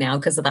stressed right now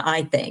because of the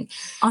eye thing.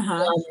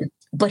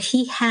 But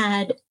he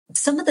had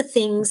some of the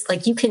things,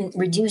 like you can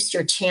reduce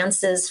your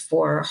chances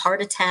for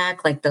heart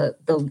attack, like the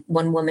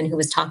one woman who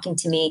was talking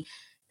to me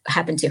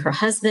happened to her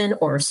husband,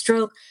 or a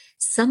stroke.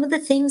 Some of the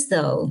things,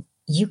 though,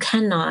 you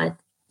cannot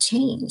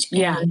change.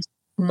 Yeah. And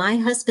my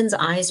husband's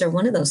eyes are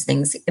one of those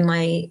things.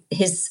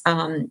 His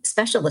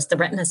specialist, the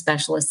retina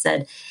specialist,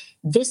 said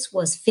this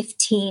was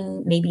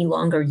 15, maybe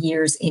longer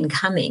years in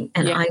coming.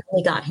 And I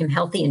only got him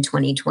healthy in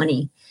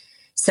 2020.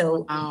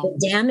 So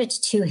the damage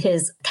to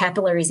his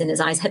capillaries in his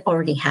eyes had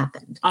already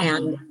happened,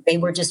 and they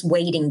were just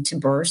waiting to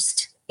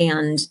burst.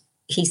 And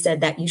he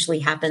said that usually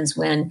happens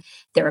when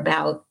they're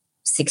about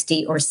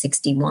 60 or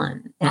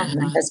 61.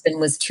 And my husband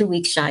was 2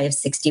 weeks shy of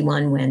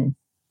 61 when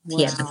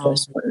he had the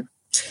first one.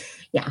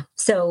 Yeah.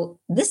 So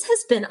this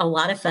has been a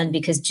lot of fun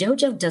because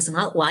JoJo does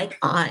not like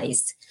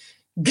eyes.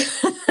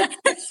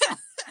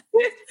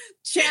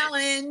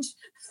 Challenge.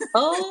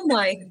 Oh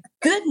my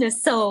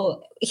goodness.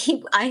 So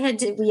we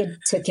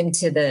took him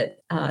to the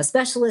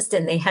specialist,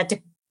 and they had to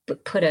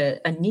put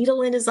a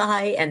needle in his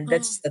eye. And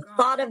that's the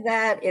thought of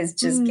that is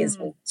just gives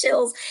me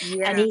chills.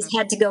 Yeah. And he's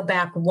had to go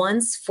back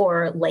once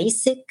for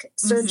LASIK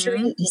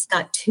surgery. He's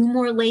got 2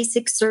 more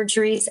LASIK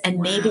surgeries and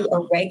maybe a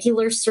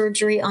regular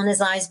surgery on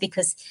his eyes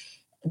because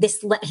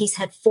he's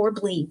had 4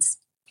 bleeds.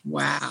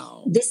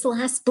 Wow. This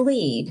last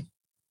bleed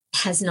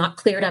has not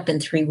cleared up in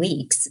 3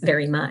 weeks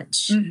very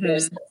much.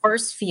 There's the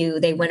first few,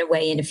 they went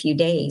away in a few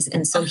days.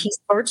 And so he's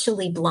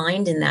virtually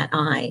blind in that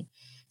eye.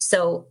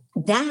 So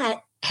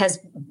that has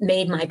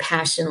made my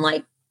passion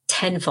like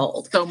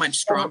tenfold. So much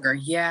stronger.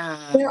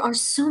 Yeah. There are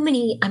so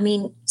many,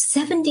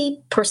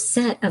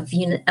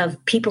 70%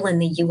 of people in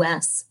the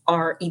US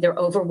are either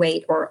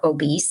overweight or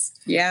obese.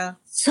 Yeah.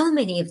 So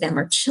many of them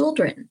are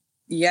children.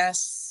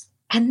 Yes.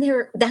 And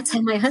that's how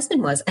my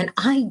husband was. And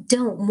I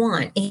don't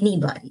want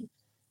anybody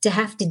to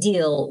have to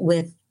deal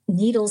with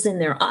needles in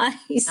their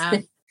eyes,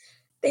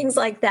 things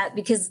like that,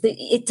 because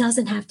it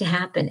doesn't have to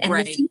happen. And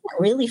the thing that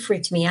really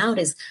freaked me out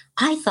is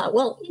I thought,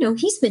 well,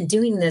 he's been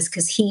doing this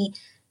because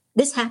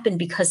this happened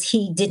because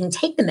he didn't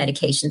take the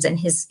medications, and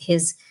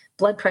his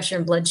blood pressure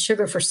and blood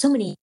sugar for so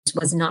many years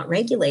was not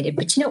regulated.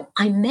 But,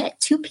 I met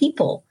two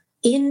people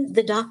in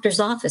the doctor's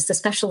office, the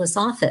specialist's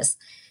office,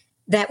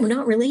 that were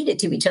not related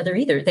to each other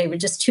either. They were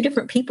just two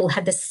different people,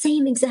 had the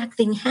same exact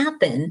thing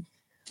happen,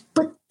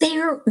 but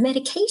their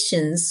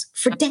medications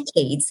for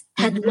decades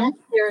had left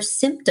their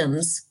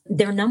symptoms.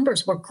 Their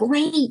numbers were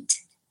great.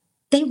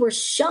 They were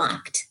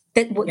shocked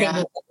that they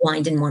were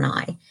blind in one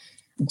eye.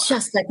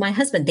 Just like my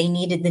husband, they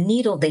needed the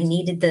needle, they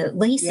needed the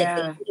LASIK,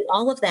 they needed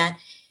all of that.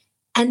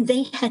 And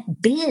they had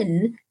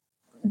been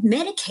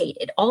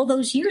medicated all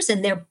those years,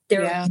 and their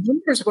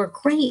numbers were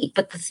great.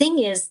 But the thing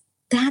is,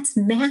 that's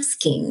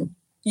masking.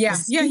 Yeah.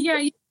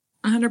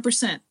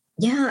 100%.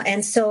 Yeah.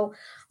 And so,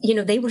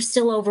 they were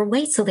still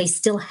overweight, so they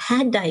still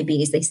had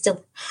diabetes. They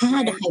still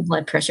had high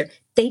blood pressure.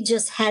 They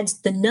just had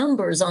the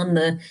numbers on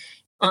the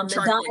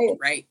diet.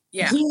 Right.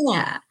 Yeah.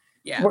 Yeah.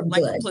 Yeah.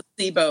 Like good. A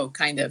placebo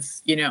kind of,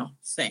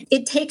 thing.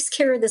 It takes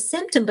care of the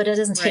symptom, but it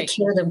doesn't take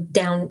care of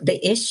the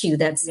issue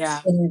that's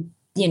in,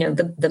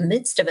 the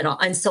midst of it all.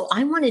 And so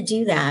I want to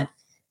do that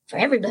for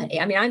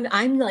everybody.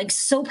 I'm like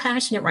so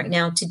passionate right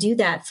now to do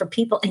that for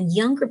people and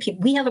younger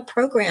people. We have a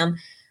program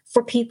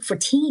for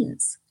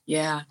teens.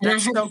 Yeah.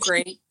 That's so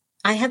great.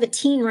 I have a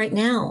teen right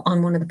now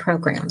on one of the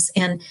programs,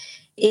 and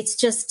it's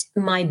just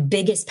my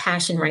biggest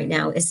passion right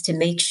now is to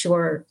make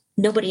sure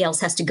nobody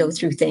else has to go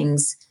through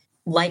things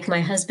like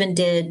my husband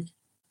did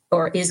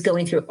or is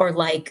going through, or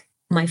like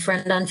my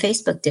friend on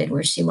Facebook did,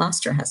 where she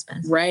lost her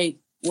husband. Right.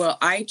 Well,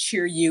 I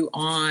cheer you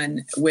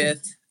on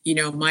with,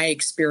 my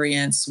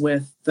experience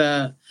with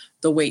the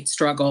weight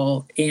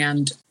struggle,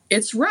 and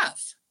it's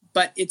rough,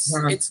 but it's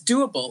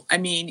doable.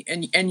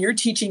 And you're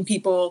teaching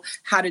people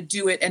how to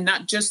do it, and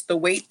not just the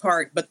weight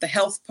part, but the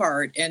health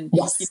part, and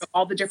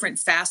all the different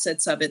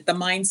facets of it, the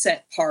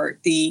mindset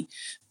part, the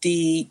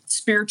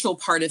spiritual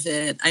part of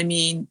it.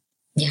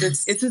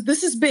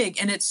 This is big,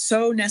 and it's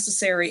so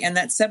necessary. And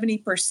that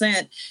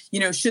 70%,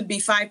 should be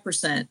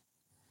 5%.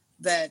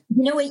 That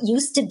it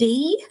used to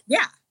be.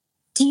 Yeah.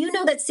 Do you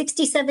know that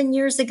 67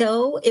 years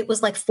ago it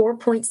was like 4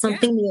 point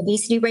something the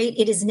obesity rate?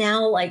 It is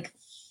now like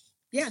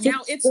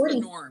now it's 40.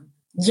 The norm.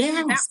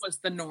 Yes. That was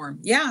the norm.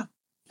 Yeah.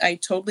 I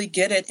totally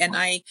get it. And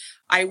I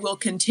will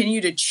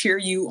continue to cheer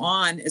you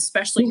on,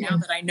 especially now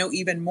that I know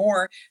even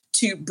more,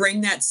 to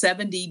bring that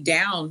 70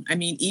 down.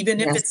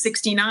 Even if it's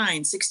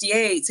 69,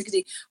 68,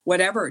 60,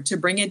 whatever, to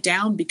bring it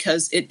down,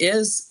 because it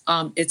is,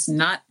 it's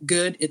not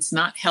good. It's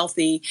not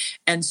healthy.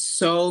 And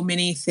so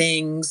many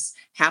things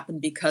happen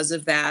because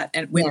of that.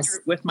 And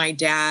with my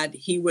dad,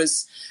 he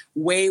was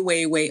way,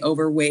 way, way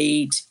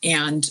overweight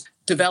and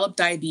developed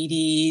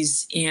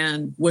diabetes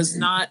and was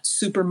not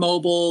super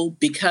mobile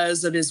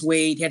because of his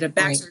weight. He had a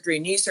back surgery,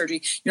 knee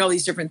surgery, all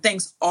these different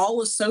things,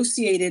 all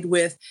associated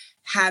with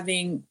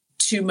having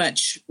too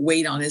much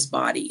weight on his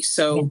body.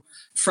 So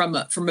from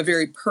a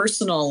very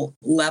personal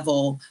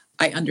level,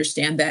 I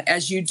understand that,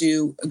 as you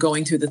do,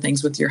 going through the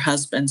things with your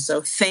husband.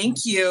 So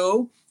thank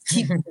you.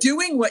 Keep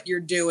doing what you're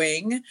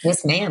doing.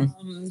 Yes,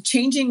 ma'am.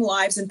 Changing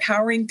lives,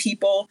 empowering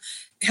people,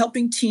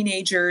 helping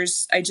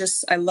teenagers.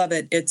 I love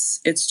it.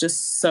 It's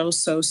just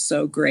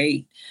so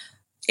great.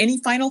 Any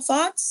final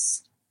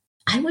thoughts?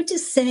 I would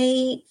just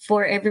say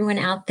for everyone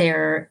out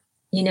there,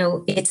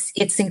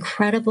 it's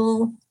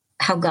incredible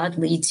how God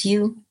leads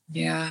you.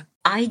 Yeah.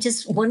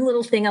 One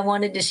little thing I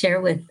wanted to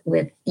share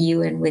with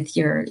you and with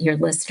your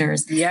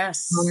listeners.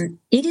 Yes.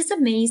 It is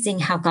amazing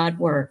how God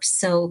works.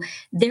 So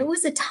there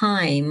was a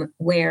time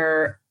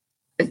where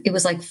it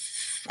was like,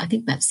 I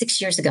think about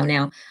 6 years ago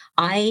now,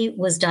 I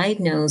was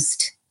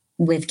diagnosed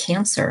with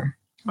cancer.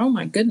 Oh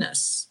my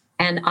goodness.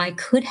 And I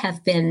could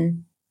have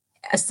been,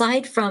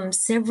 aside from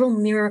several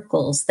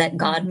miracles that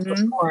God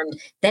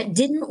performed that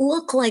didn't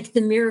look like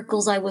the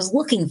miracles I was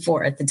looking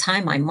for at the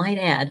time, I might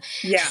add.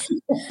 Yeah.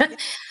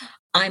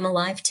 I'm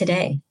alive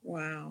today.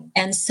 Wow.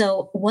 And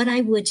so what I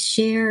would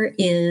share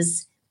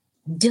is,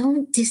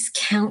 don't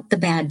discount the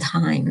bad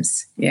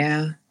times.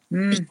 Yeah.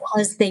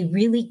 Because they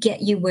really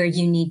get you where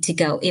you need to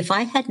go. If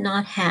I had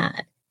not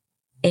had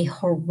a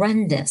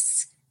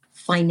horrendous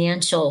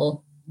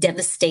financial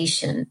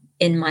devastation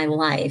in my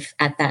life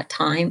at that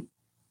time,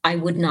 I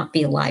would not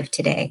be alive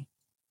today.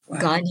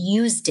 Wow. God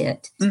used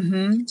it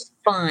to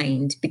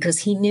find, because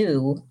he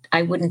knew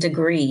I wouldn't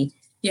agree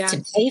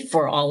to pay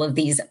for all of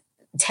these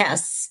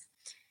tests.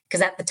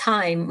 Because at the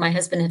time, my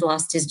husband had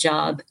lost his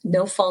job,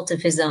 no fault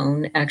of his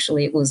own.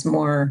 Actually, it was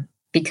more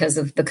because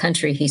of the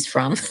country he's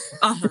from.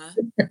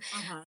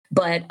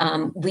 But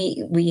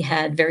we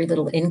had very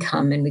little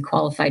income and we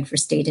qualified for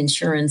state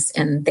insurance,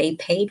 and they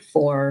paid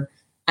for.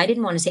 I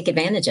didn't want to take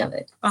advantage of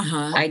it.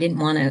 I didn't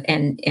want to,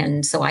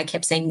 and so I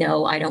kept saying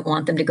no. I don't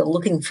want them to go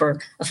looking for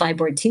a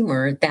fibroid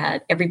tumor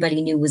that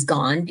everybody knew was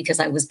gone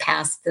because I was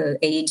past the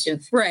age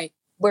of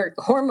where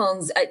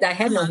hormones. I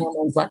had no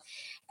hormones left,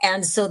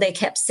 and so they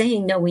kept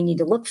saying no. We need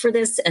to look for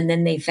this, and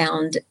then they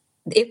found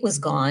it was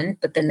gone.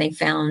 But then they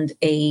found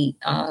a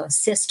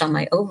cyst on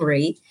my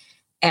ovary.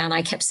 And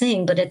I kept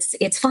saying, but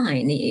it's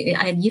fine.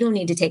 You don't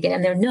need to take it.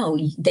 And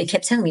they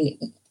kept telling me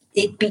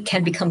it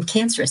can become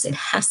cancerous. It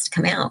has to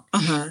come out.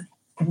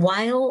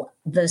 While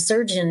the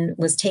surgeon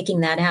was taking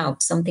that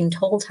out, something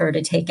told her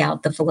to take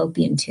out the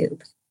fallopian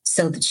tube.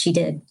 So that she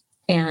did.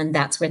 And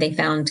that's where they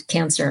found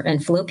cancer.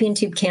 And fallopian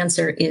tube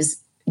cancer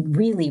is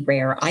really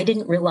rare. I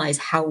didn't realize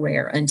how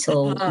rare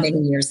until many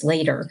years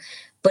later.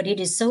 But it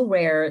is so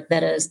rare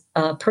that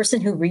a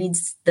person who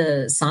reads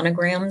the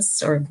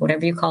sonograms or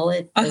whatever you call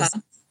it,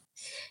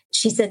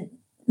 she said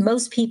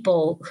most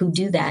people who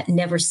do that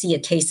never see a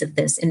case of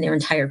this in their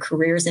entire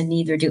careers, and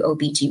neither do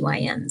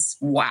OBGYNs.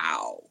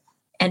 Wow.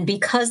 And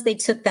because they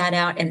took that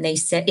out, and they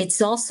said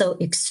it's also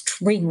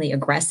extremely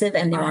aggressive,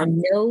 and there are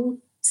no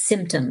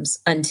symptoms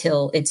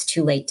until it's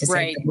too late to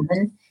save the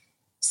woman.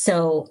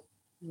 So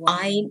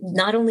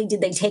not only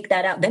did they take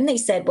that out, then they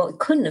said, well, it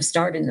couldn't have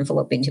started in the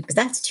fallopian tube because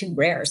that's too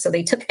rare. So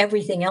they took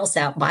everything else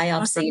out,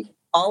 biopsied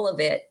all of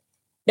it.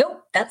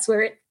 Nope, that's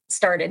where it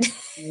started.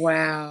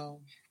 Wow.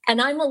 And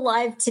I'm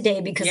alive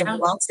today because of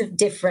lots of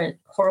different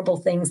horrible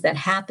things that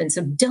happen.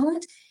 So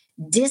don't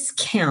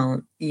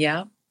discount.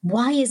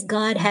 Why is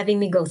God having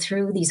me go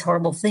through these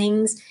horrible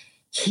things?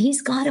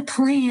 He's got a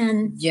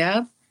plan.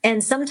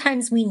 And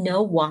sometimes we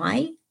know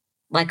why,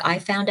 like I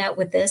found out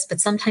with this, but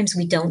sometimes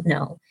we don't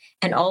know.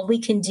 And all we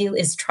can do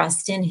is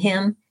trust in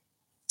him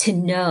to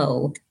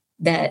know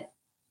that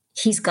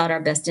he's got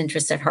our best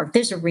interests at heart.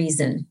 There's a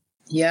reason.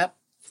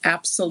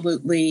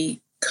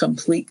 Absolutely,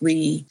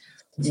 completely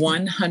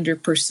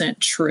 100%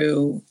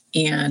 true.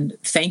 And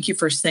thank you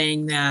for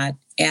saying that.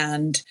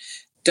 And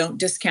don't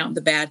discount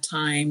the bad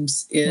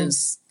times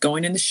is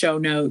going in the show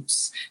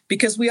notes,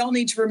 because we all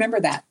need to remember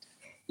that.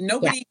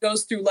 Nobody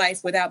goes through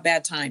life without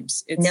bad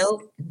times. It's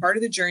part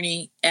of the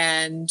journey,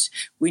 and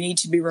we need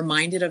to be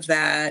reminded of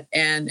that.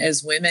 And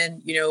as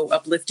women,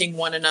 uplifting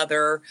one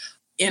another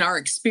in our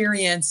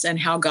experience and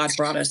how God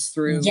brought us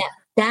through.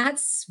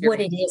 That's what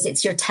it is.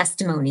 It's your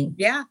testimony.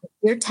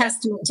 Your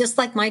testimony, just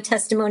like my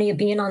testimony of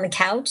being on the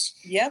couch.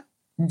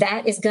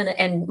 That is going to,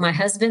 and my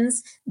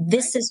husband's,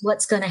 this is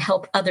what's going to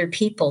help other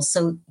people.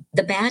 So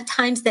the bad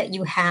times that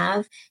you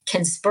have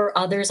can spur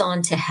others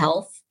on to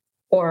health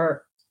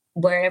or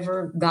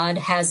wherever God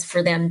has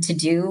for them to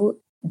do.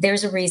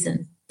 There's a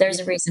reason. There's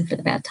a reason for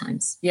the bad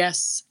times.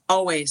 Yes,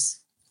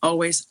 always,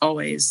 always,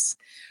 always.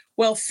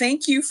 Well,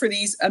 thank you for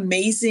these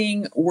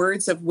amazing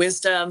words of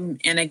wisdom.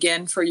 And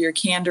again, for your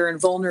candor and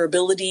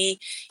vulnerability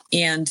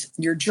and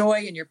your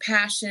joy and your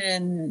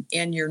passion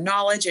and your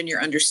knowledge and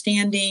your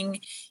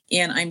understanding.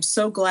 And I'm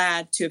so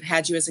glad to have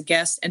had you as a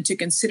guest and to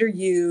consider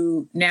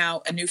you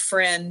now a new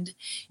friend,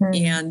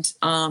 and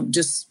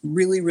just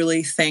really,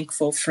 really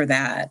thankful for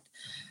that.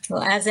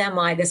 Well, as am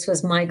I. This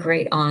was my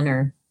great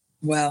honor.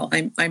 Well,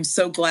 I'm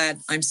so glad.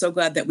 I'm so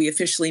glad that we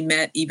officially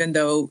met, even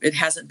though it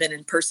hasn't been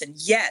in person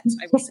yet.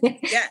 I will say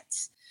yet.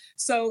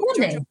 So,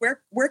 JoJo,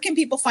 where can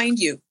people find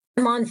you?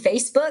 I'm on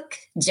Facebook,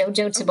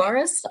 JoJo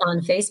Tabares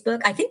on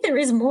Facebook. I think there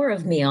is more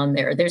of me on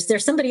there. There's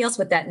somebody else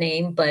with that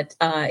name, but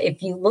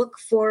if you look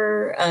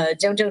for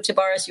JoJo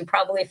Tabares, you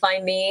probably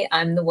find me.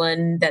 I'm the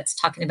one that's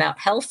talking about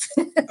health.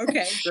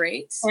 Okay,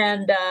 great.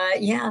 And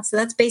so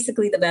that's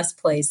basically the best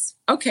place.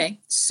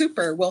 Okay,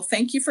 super. Well,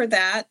 thank you for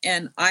that.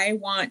 And I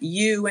want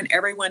you and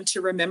everyone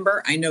to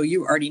remember, I know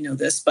you already know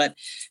this, but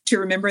to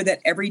remember that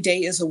every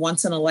day is a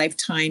once in a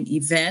lifetime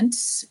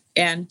event,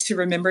 and to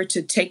remember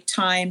to take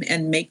time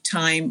and make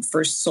time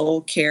for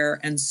soul care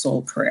and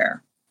soul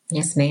prayer.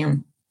 Yes,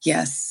 ma'am.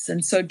 Yes.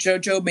 And so,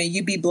 JoJo, may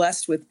you be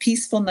blessed with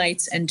peaceful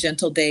nights and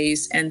gentle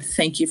days. And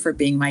thank you for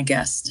being my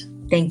guest.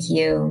 Thank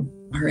you.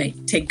 All right.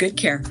 Take good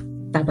care.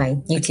 Bye-bye.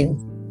 You too.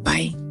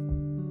 Bye.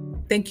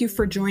 Thank you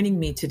for joining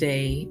me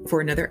today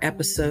for another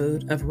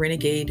episode of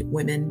Renegade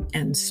Women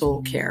and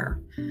Soul Care.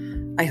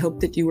 I hope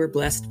that you were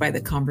blessed by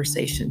the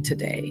conversation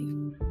today.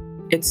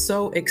 It's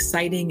so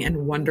exciting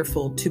and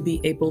wonderful to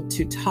be able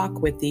to talk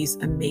with these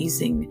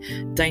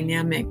amazing,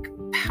 dynamic,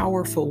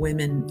 powerful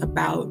women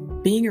about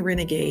being a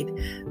renegade,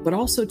 but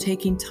also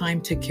taking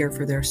time to care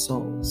for their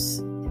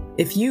souls.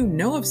 If you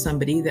know of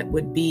somebody that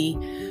would be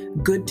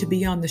good to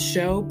be on the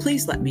show,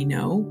 please let me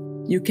know.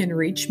 You can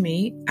reach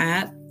me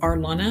at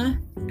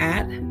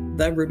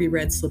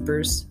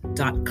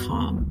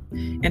arlana@therubyredslippers.com.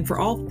 And for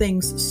all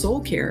things soul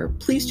care,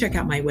 please check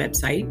out my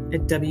website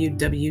at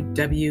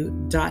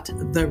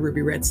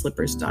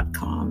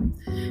www.therubyredslippers.com.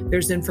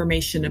 There's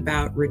information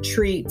about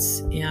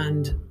retreats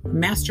and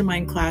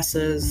mastermind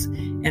classes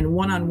and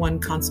one-on-one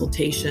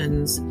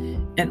consultations,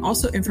 and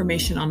also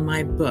information on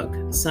my book,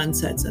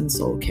 Sunsets and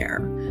Soul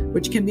Care,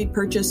 which can be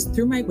purchased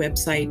through my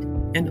website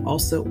and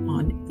also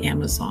on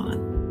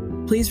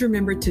Amazon. Please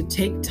remember to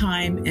take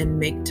time and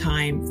make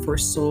time for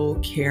soul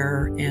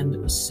care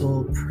and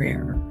soul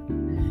prayer.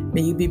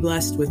 May you be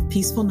blessed with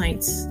peaceful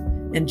nights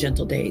and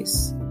gentle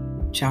days.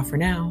 Ciao for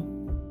now.